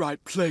come to the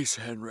right place,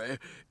 Henry.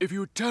 If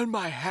you turn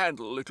my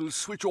handle, it'll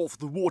switch off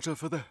the water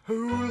for the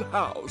whole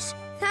house.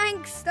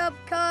 Thanks,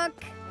 Stopcock.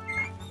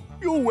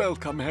 You're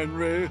welcome,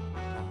 Henry.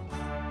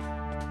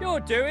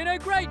 You're doing a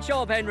great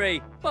job,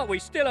 Henry. But we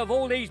still have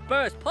all these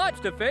burst pipes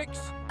to fix.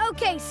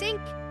 OK,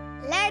 Sink.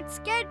 Let's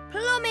get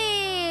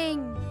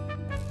plumbing.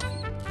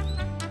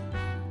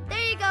 There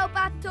you go,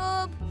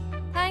 bathtub.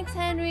 Thanks,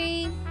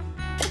 Henry.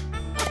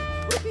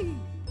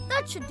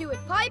 That should do it,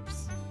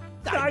 Pipes.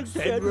 Thanks,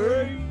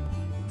 Henry.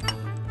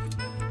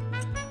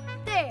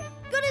 There.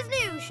 Good as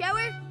new,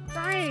 Shower.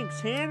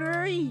 Thanks,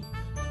 Henry.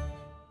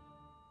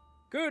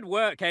 Good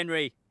work,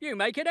 Henry. You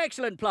make an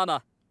excellent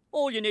plumber.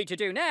 All you need to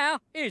do now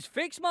is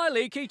fix my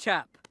leaky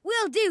tap.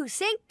 Will do,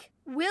 Sink.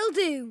 Will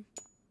do.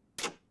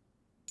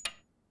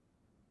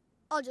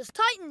 I'll just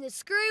tighten this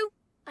screw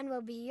and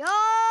we'll be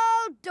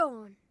all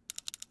done.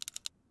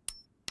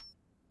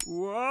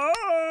 Whoa!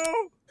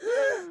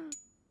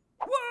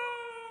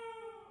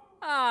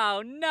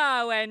 Oh,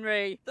 no,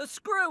 Henry. The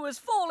screw has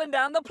fallen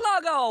down the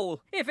plug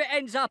hole. If it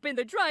ends up in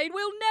the drain,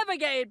 we'll never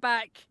get it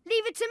back.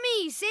 Leave it to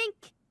me,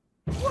 Sink.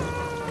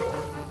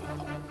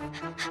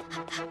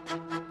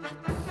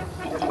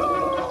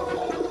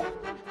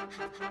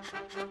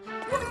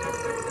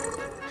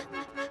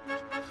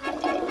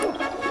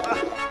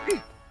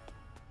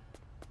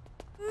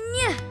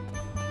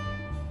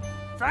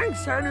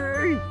 Thanks,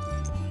 Henry.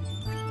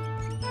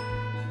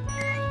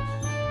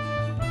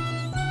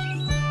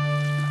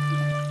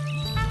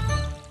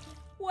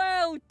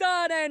 Well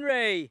done,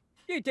 Henry.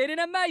 You did an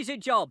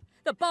amazing job.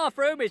 The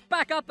bathroom is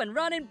back up and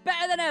running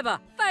better than ever.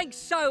 Thanks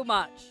so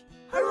much.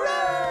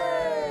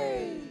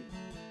 Hooray!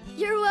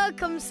 You're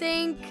welcome,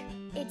 Sink.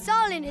 It's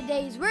all in a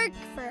day's work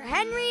for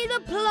Henry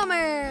the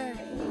plumber.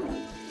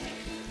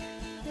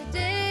 The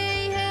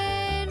day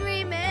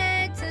Henry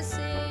met a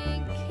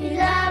Sink, He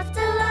laughed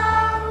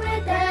along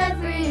with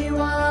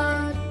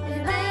everyone. The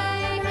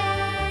day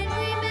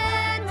Henry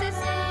met a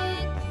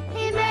Sink,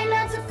 He made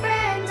lots of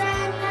friends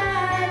and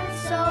had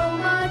so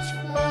much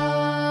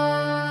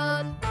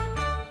fun.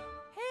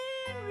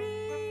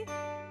 Henry.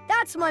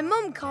 That's my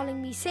mum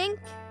calling me, Sink.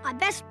 I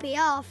best be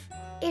off.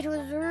 It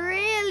was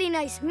really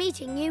nice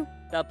meeting you.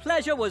 The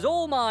pleasure was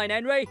all mine,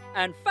 Henry,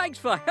 and thanks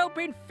for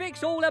helping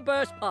fix all the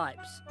burst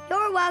pipes.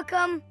 You're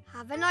welcome.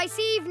 Have a nice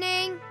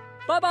evening.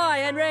 Bye-bye,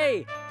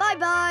 Henry.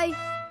 Bye-bye.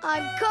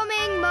 I'm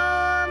coming,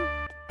 Mum.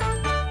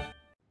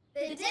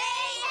 The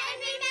day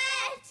Henry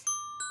met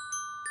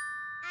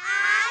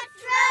a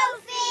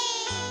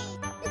trophy.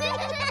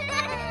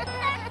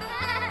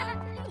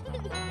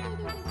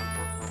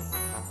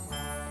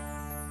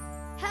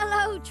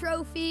 Hello,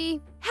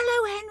 Trophy.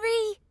 Hello,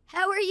 Henry.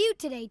 How are you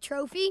today,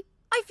 Trophy?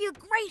 I feel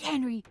great,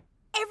 Henry.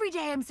 Every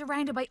day I'm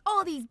surrounded by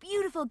all these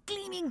beautiful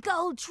gleaming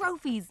gold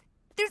trophies.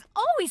 There's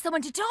always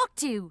someone to talk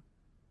to.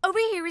 Over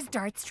here is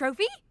Dart's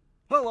trophy.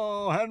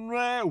 Hello,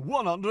 Henry.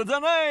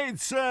 108,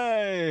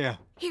 say.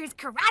 Here's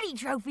Karate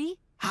trophy.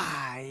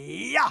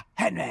 Hiya,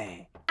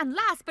 Henry. And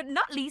last but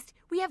not least,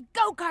 we have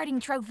Go-Karting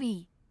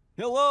trophy.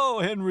 Hello,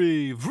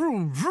 Henry.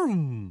 Vroom,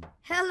 vroom.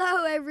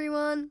 Hello,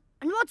 everyone.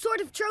 And what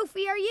sort of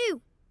trophy are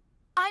you?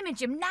 I'm a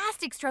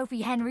gymnastics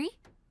trophy, Henry.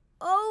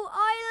 Oh,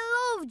 I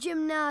love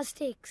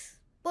gymnastics.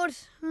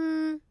 But,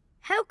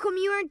 how come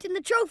you aren't in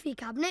the trophy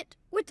cabinet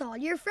with all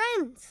your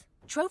friends?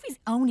 Trophies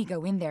only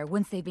go in there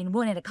once they've been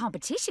won at a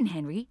competition,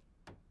 Henry.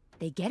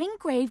 They get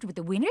engraved with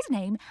the winner's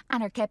name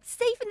and are kept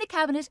safe in the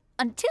cabinet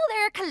until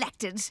they're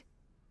collected.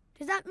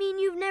 Does that mean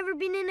you've never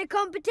been in a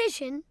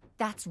competition?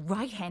 That's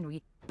right,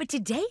 Henry. But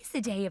today's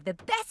the day of the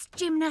best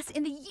gymnast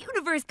in the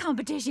universe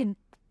competition.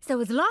 So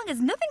as long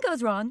as nothing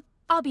goes wrong,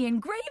 I'll be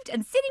engraved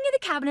and sitting in the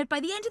cabinet by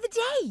the end of the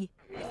day.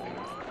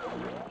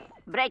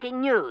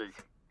 Breaking news.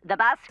 The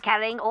bus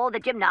carrying all the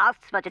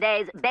gymnasts for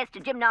today's Best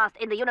Gymnast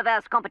in the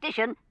Universe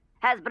competition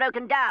has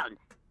broken down,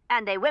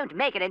 and they won't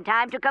make it in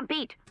time to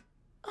compete.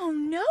 Oh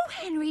no,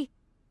 Henry.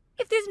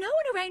 If there's no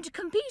one around to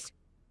compete,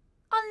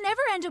 I'll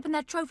never end up in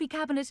that trophy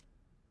cabinet.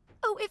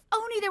 Oh, if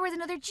only there was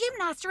another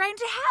gymnast around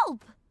to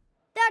help.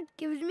 That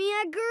gives me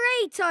a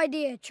great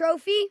idea,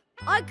 Trophy.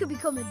 I could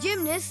become a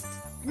gymnast,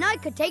 and I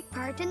could take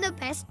part in the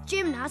best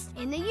gymnast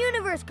in the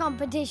universe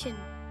competition.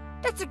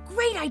 That's a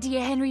great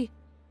idea, Henry.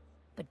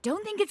 But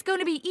don't think it's going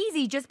to be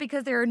easy just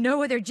because there are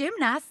no other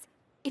gymnasts.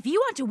 If you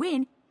want to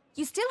win,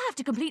 you still have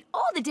to complete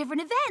all the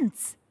different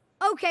events.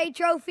 Okay,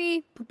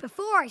 Trophy, but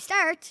before I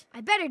start,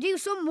 I better do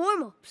some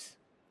warm-ups.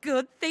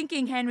 Good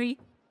thinking, Henry.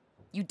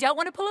 You don't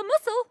want to pull a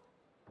muscle.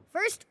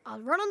 First, I'll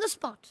run on the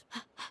spot.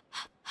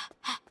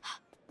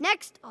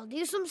 Next, I'll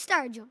do some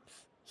star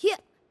jumps. Here,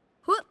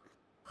 whoop,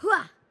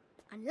 hua.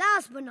 And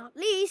last but not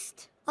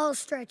least, I'll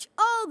stretch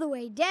all the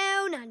way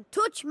down and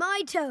touch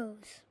my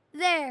toes.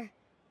 There,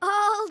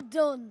 all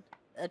done.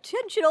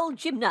 Attention all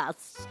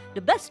gymnasts.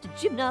 The best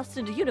gymnasts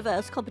in the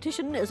universe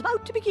competition is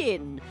about to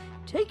begin.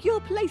 Take your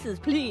places,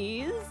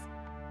 please.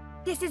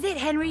 This is it,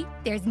 Henry.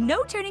 There's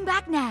no turning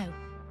back now.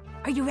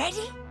 Are you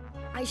ready?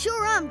 I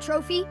sure am,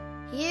 Trophy.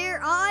 Here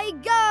I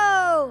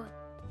go!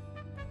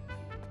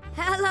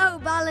 Hello,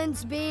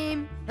 balance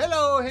beam.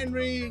 Hello,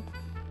 Henry.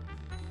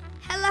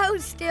 Hello,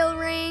 still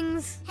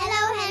rings.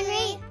 Hello,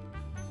 Henry.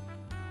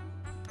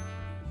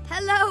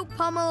 Hello,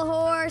 pommel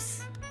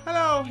horse.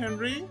 Hello,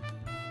 Henry.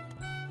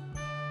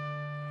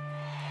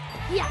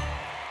 Yeah.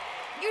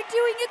 You're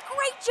doing a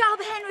great job,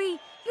 Henry.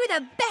 You're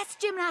the best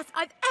gymnast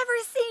I've ever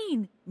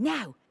seen.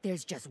 Now,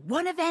 there's just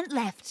one event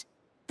left.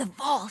 The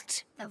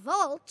vault. The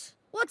vault?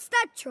 What's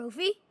that,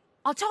 Trophy?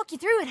 I'll talk you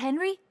through it,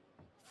 Henry.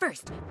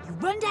 First, you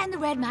run down the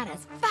red mat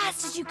as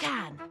fast as you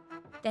can.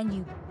 Then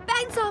you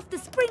bounce off the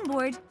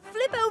springboard,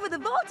 flip over the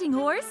vaulting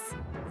horse.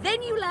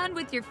 Then you land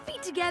with your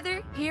feet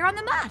together here on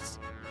the mat.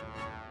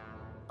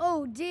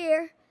 Oh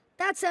dear,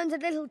 that sounds a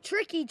little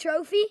tricky,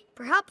 Trophy.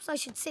 Perhaps I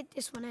should sit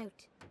this one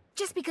out.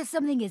 Just because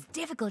something is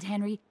difficult,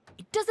 Henry,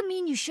 it doesn't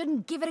mean you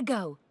shouldn't give it a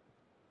go.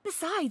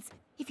 Besides,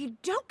 if you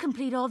don't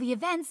complete all the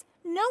events,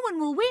 no one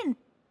will win.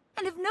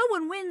 And if no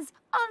one wins,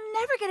 I'll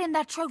never get in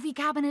that trophy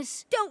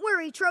cabinet. Don't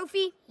worry,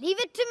 Trophy. Leave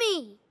it to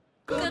me.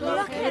 Good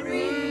luck,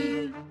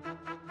 Henry.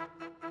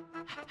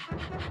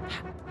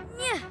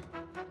 Yeah.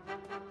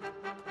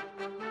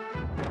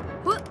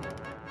 Whoop.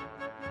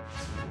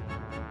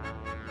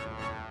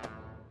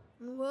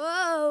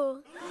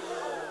 Whoa.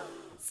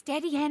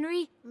 Steady,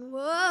 Henry.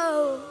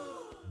 Whoa.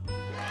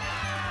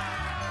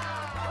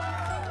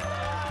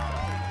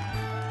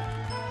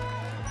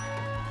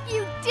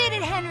 You did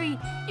it, Henry!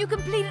 You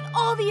completed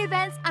all the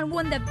events and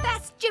won the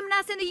best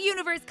gymnast in the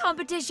universe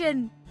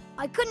competition!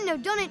 I couldn't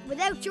have done it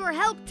without your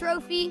help,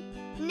 Trophy.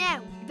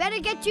 Now, you better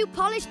get you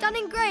polished and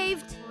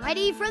engraved,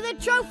 ready for the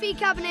trophy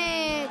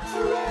cabinet!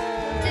 The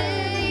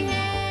day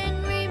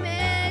Henry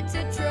met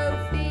a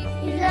trophy,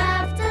 he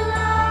laughed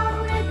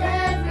along with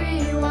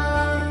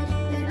everyone.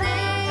 The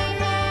day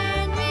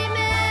Henry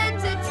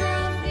met a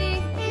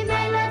trophy, he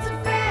made lots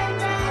of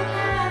friends and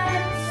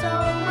had so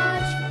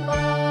much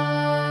fun.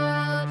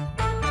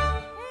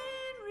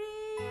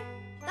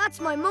 That's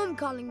my mum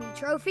calling me,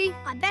 Trophy.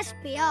 I best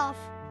be off.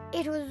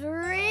 It was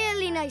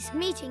really nice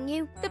meeting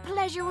you. The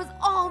pleasure was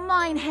all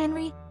mine,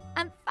 Henry.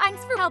 And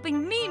thanks for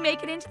helping me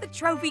make it into the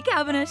trophy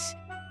cabinet.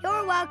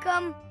 You're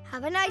welcome.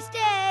 Have a nice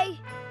day.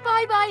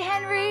 Bye-bye,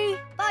 Henry.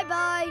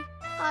 Bye-bye.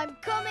 I'm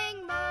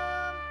coming,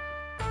 Mom.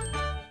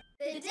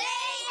 The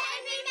day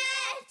Henry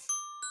met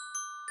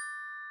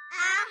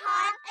a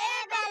hot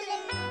air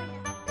balloon.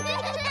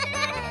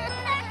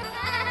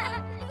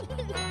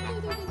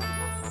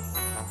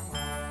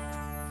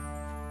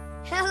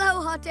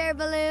 Hello, hot air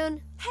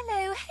balloon.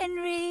 Hello,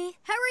 Henry.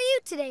 How are you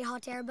today,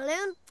 hot air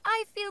balloon?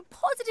 I feel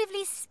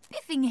positively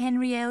spiffing,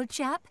 Henry, old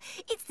chap.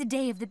 It's the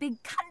day of the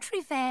big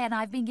country fair and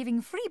I've been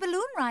giving free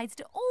balloon rides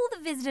to all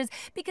the visitors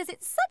because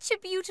it's such a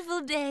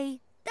beautiful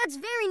day. That's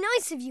very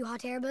nice of you,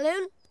 hot air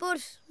balloon.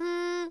 But,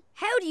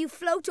 how do you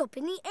float up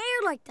in the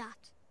air like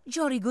that?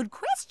 Jolly good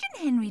question,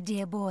 Henry,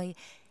 dear boy.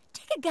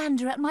 Take a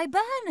gander at my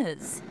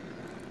burners.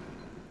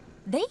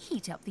 They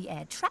heat up the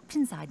air trapped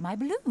inside my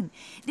balloon.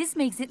 This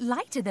makes it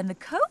lighter than the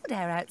cold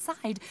air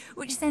outside,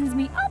 which sends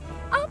me up,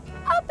 up,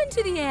 up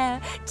into the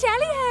air.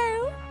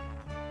 Tally-ho!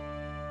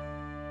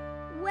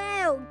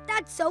 Wow,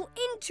 that's so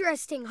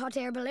interesting, hot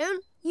air balloon.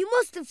 You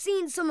must have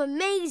seen some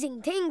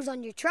amazing things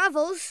on your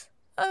travels.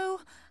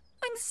 Oh,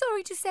 I'm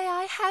sorry to say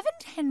I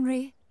haven't,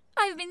 Henry.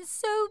 I've been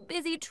so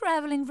busy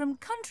travelling from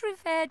country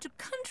fair to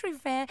country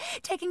fair,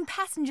 taking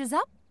passengers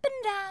up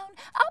and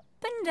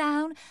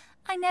down,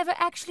 I never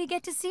actually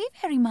get to see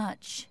very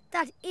much.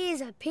 That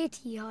is a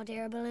pity, hot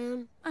air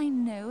balloon. I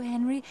know,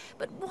 Henry,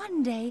 but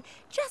one day,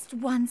 just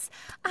once,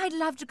 I'd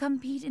love to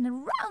compete in a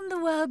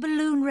round-the-world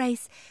balloon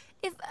race.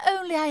 If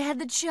only I had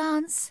the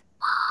chance.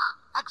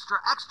 Extra,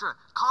 extra!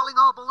 Calling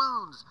all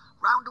balloons!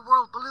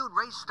 Round-the-world balloon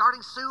race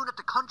starting soon at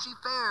the country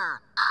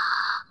fair.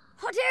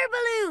 Hot air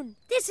balloon,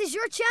 this is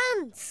your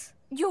chance.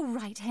 You're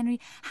right, Henry.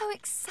 How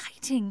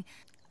exciting.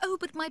 Oh,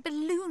 but my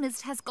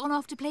balloonist has gone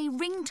off to play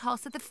ring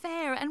toss at the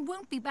fair and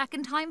won't be back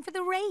in time for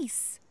the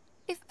race.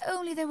 If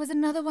only there was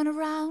another one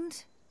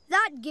around.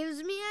 That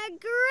gives me a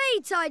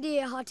great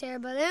idea, Hot Air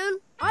Balloon.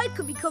 I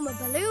could become a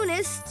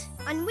balloonist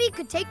and we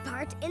could take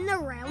part in the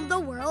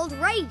round-the-world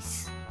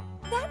race.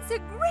 That's a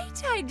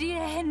great idea,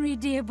 Henry,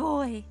 dear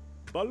boy.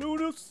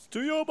 Balloonists,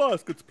 to your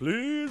baskets,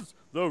 please.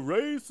 The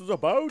race is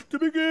about to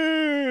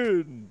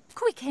begin.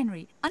 Quick,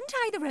 Henry,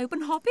 untie the rope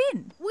and hop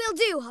in. Will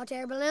do, Hot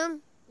Air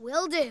Balloon.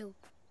 Will do.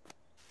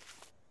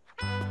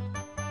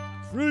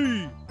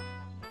 3,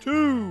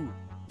 2,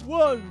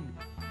 1,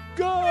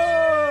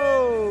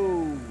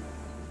 go!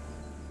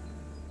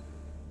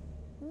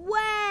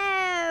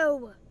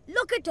 Wow!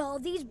 Look at all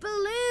these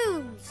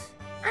balloons.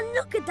 And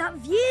look at that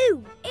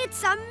view.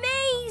 It's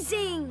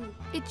amazing.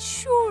 It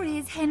sure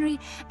is, Henry.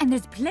 And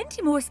there's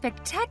plenty more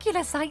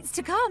spectacular sights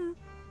to come.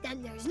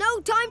 Then there's no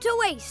time to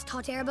waste,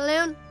 Hot Air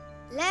Balloon.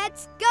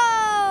 Let's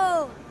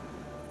go!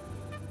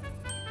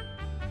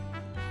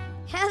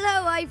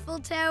 Hello, Eiffel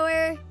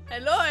Tower.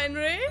 Hello,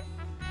 Henry.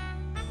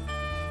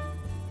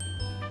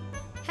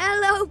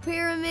 Hello,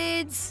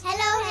 pyramids.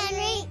 Hello,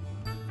 Henry.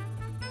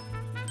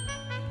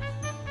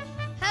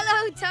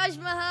 Hello, Taj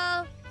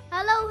Mahal.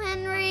 Hello,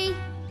 Henry.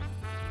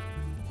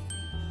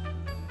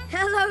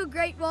 Hello,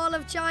 Great Wall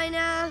of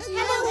China.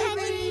 Hello,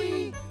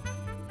 Henry.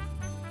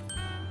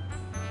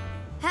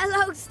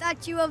 Hello,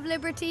 Statue of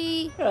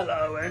Liberty.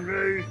 Hello,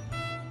 Henry.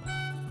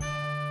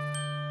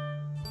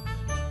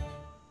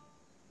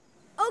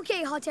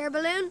 Okay, Hot Air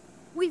Balloon.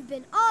 We've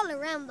been all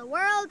around the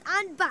world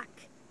and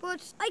back,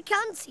 but I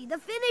can't see the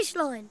finish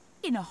line.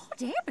 In a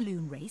hot air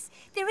balloon race,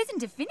 there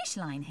isn't a finish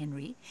line,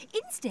 Henry.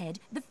 Instead,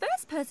 the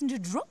first person to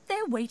drop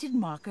their weighted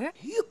marker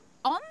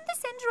on the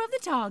centre of the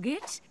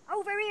target,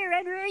 over here,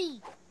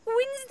 Henry,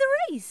 wins the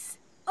race.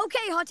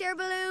 Okay, Hot Air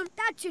Balloon,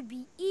 that should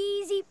be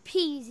easy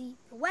peasy.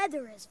 The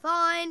weather is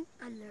fine,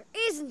 and there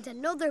isn't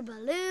another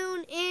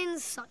balloon in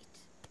sight.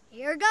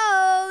 Here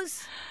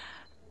goes.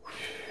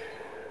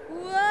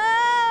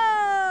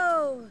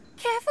 Whoa!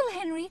 Careful,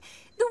 Henry.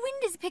 The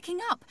wind is picking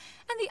up,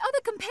 and the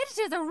other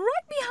competitors are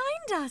right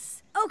behind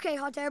us. Okay,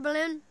 Hot Air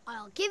Balloon,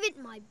 I'll give it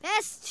my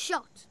best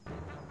shot.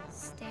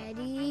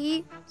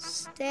 Steady,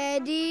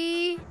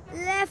 steady,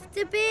 left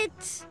a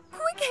bit.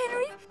 Quick,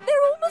 Henry,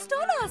 they're almost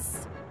on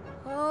us.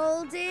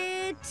 Hold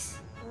it.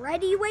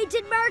 Ready,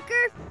 weighted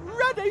marker?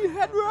 Ready,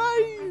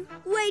 Henry!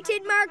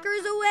 Weighted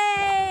markers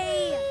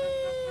away!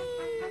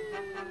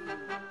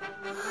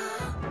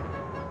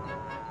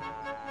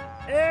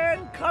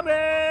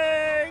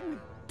 Incoming!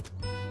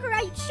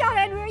 Great shot,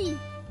 Henry!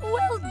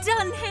 Well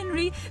done,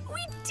 Henry.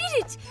 We did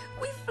it.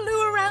 We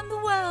flew around the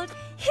world,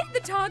 hit the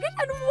target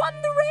and won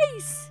the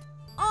race.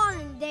 All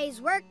in a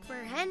day's work for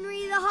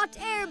Henry the Hot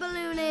Air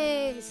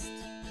Balloonist.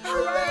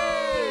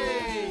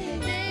 Hooray!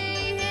 The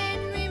day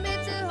Henry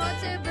met a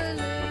hot air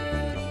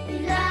balloon, He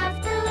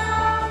laughed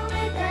along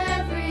with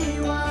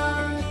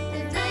everyone.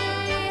 The day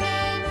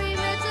Henry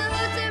met a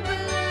hot air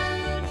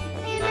balloon,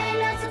 He made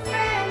lots of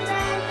friends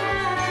and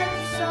had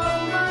so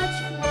much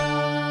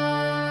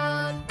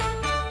fun.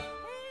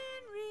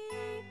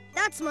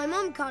 That's my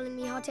mum calling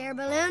me Hot Air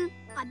Balloon.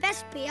 I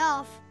best be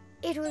off.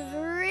 It was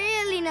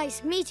really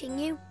nice meeting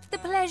you. The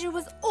pleasure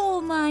was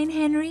all mine,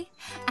 Henry.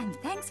 And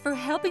thanks for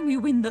helping me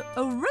win the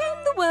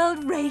Around the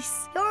World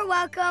race. You're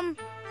welcome.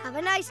 Have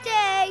a nice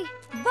day.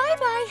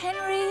 Bye-bye,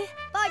 Henry.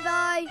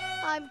 Bye-bye.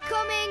 I'm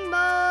coming,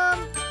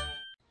 Mum.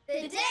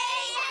 The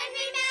day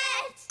Henry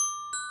met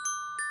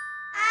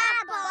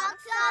a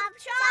box of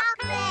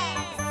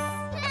chocolates.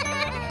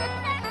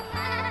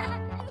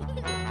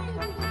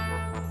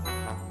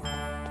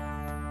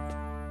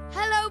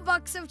 Hello,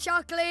 box of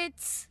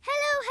chocolates.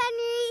 Hello,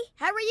 Henry.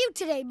 How are you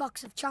today,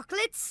 box of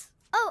chocolates?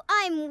 Oh,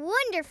 I'm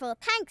wonderful.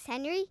 Thanks,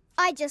 Henry.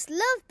 I just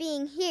love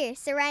being here,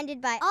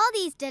 surrounded by all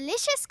these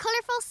delicious,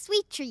 colourful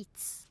sweet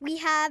treats. We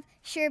have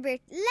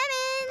sherbet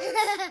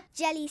lemons,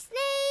 jelly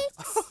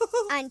snakes,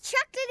 and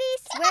chocolatey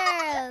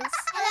swirls.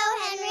 Hello,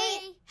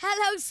 Henry.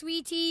 Hello,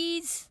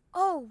 sweeties.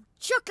 Oh,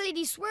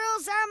 chocolatey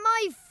swirls are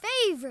my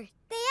favourite.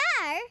 They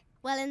are?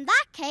 Well, in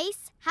that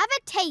case, have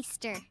a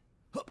taster.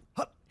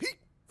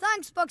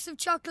 Thanks, box of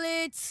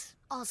chocolates.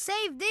 I'll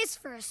save this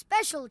for a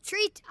special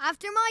treat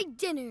after my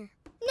dinner.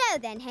 Now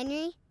then,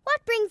 Henry,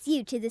 what brings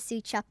you to the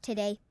sweet shop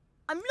today?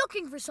 I'm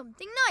looking for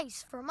something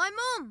nice for my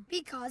mum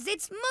because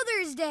it's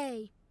Mother's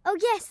Day. Oh,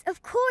 yes,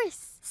 of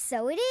course.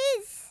 So it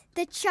is.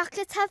 The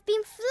chocolates have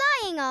been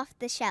flying off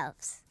the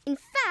shelves. In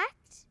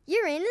fact,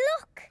 you're in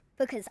luck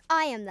because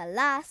I am the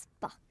last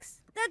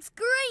box. That's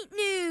great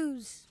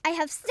news. I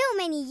have so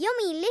many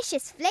yummy,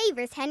 licious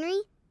flavours,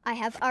 Henry. I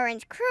have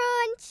orange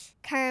crunch,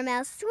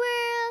 caramel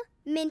swirl,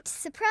 mint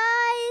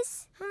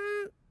surprise.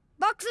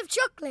 Box of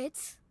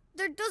chocolates?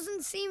 There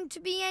doesn't seem to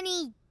be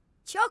any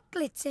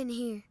chocolates in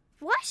here.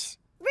 What?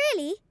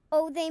 Really?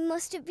 Oh, they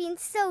must have been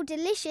so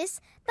delicious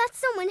that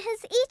someone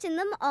has eaten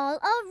them all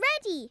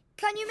already.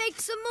 Can you make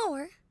some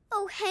more?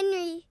 Oh,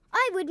 Henry,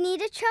 I would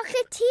need a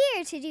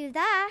chocolatier to do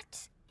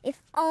that.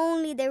 If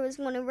only there was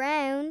one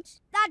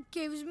around. That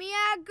gives me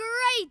a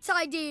great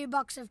idea,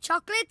 box of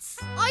chocolates.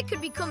 I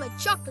could become a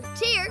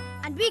chocolatier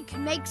and we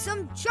can make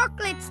some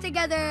chocolates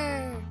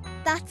together.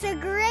 That's a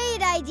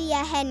great idea,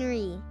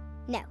 Henry.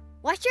 Now,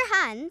 wash your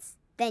hands,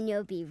 then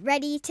you'll be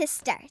ready to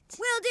start.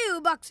 Will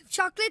do, box of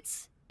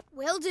chocolates.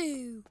 Will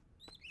do.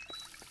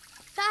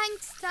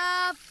 Thanks,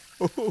 Tap.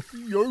 Oh,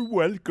 you're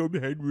welcome,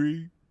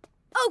 Henry.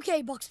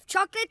 Okay, box of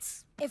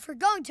chocolates. If we're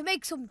going to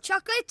make some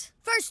chocolate,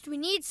 first we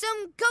need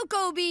some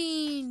cocoa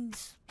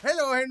beans.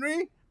 Hello,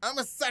 Henry. I'm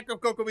a sack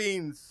of cocoa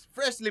beans,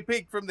 freshly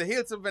picked from the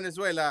hills of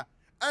Venezuela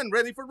and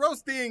ready for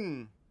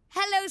roasting.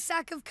 Hello,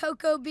 sack of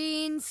cocoa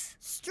beans.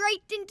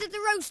 Straight into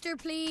the roaster,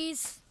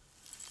 please.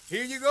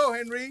 Here you go,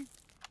 Henry.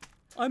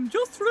 I'm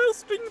just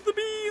roasting the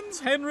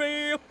beans,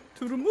 Henry.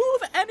 To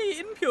remove any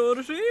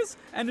impurities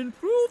and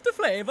improve the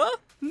flavour,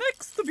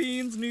 next the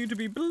beans need to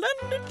be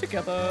blended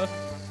together.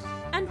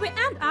 And we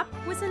end up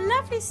with a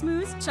lovely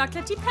smooth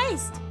chocolatey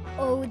paste.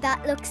 Oh,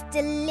 that looks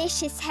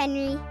delicious,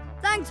 Henry.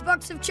 Thanks,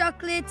 box of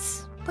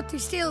chocolates. But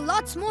there's still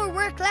lots more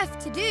work left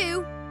to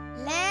do.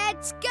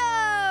 Let's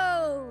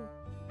go!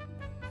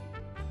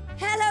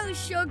 Hello,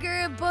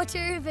 sugar,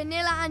 butter,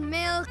 vanilla and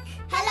milk.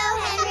 Hello,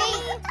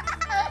 Henry.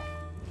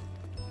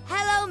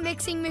 Hello,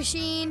 mixing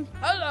machine.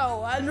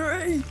 Hello,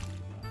 Henry.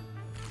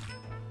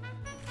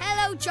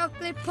 Hello,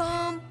 chocolate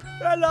pump.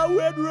 Hello,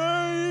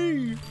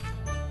 Henry.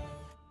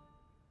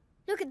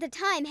 Look at the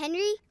time,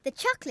 Henry. The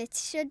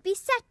chocolates should be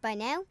set by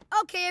now.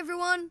 Okay,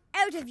 everyone.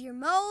 Out of your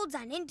moulds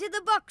and into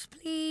the box,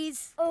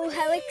 please. Oh,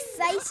 how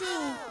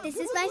exciting. This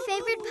is my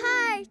favourite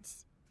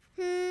part.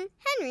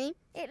 Henry,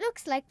 it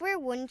looks like we're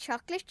one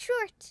chocolate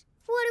short.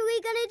 What are we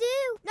gonna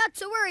do? Not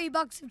to worry,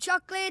 box of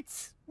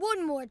chocolates.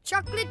 One more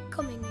chocolate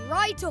coming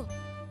right up.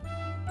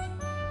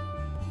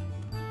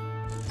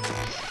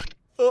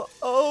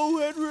 Uh-oh,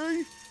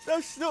 Henry.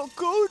 That's not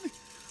good.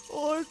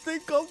 I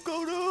think I'm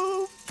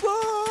gonna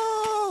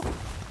pop!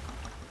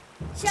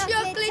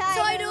 Chocolate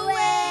tidal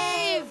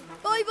wave!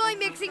 Bye-bye,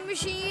 mixing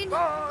machine.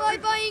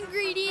 Bye-bye,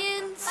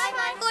 ingredients.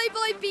 Bye-bye.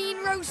 Bye-bye,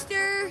 bean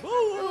roaster.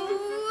 Whoa!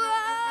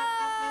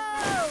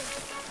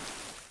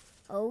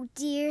 Oh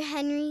dear,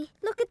 Henry.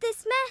 Look at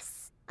this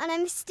mess. And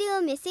I'm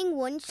still missing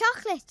one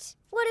chocolate.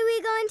 What are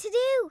we going to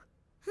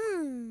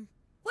do?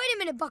 Wait a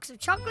minute, box of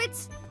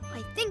chocolates.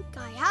 I think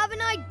I have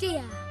an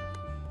idea.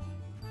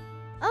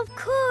 Of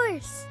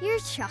course, your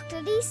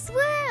chocolatey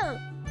swirl.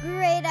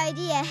 Great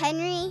idea,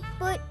 Henry.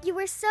 But you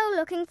were so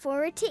looking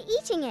forward to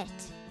eating it.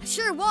 I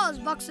sure was,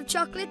 box of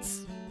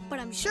chocolates. But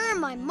I'm sure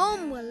my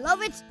mum will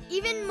love it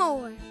even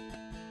more.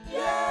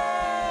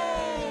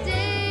 Yay!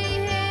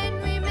 Today,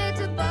 Henry met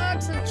a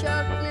box of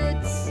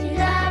chocolates. He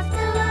laughed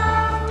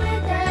along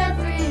with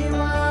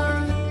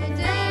everyone.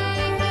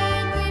 Today,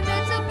 Henry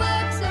met a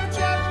box of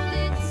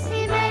chocolates.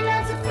 He made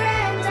lots of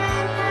friends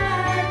and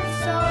had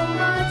so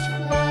much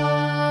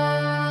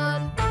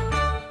fun.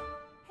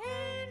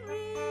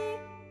 Henry!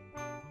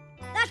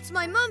 That's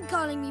my mum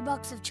calling me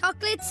box of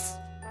chocolates.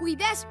 We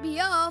best be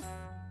off.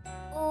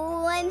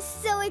 Oh, I'm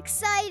so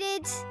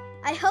excited.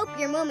 I hope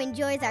your mum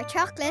enjoys our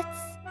chocolates.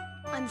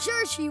 I'm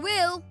sure she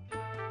will.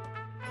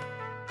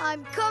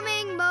 I'm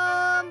coming,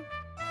 Mum.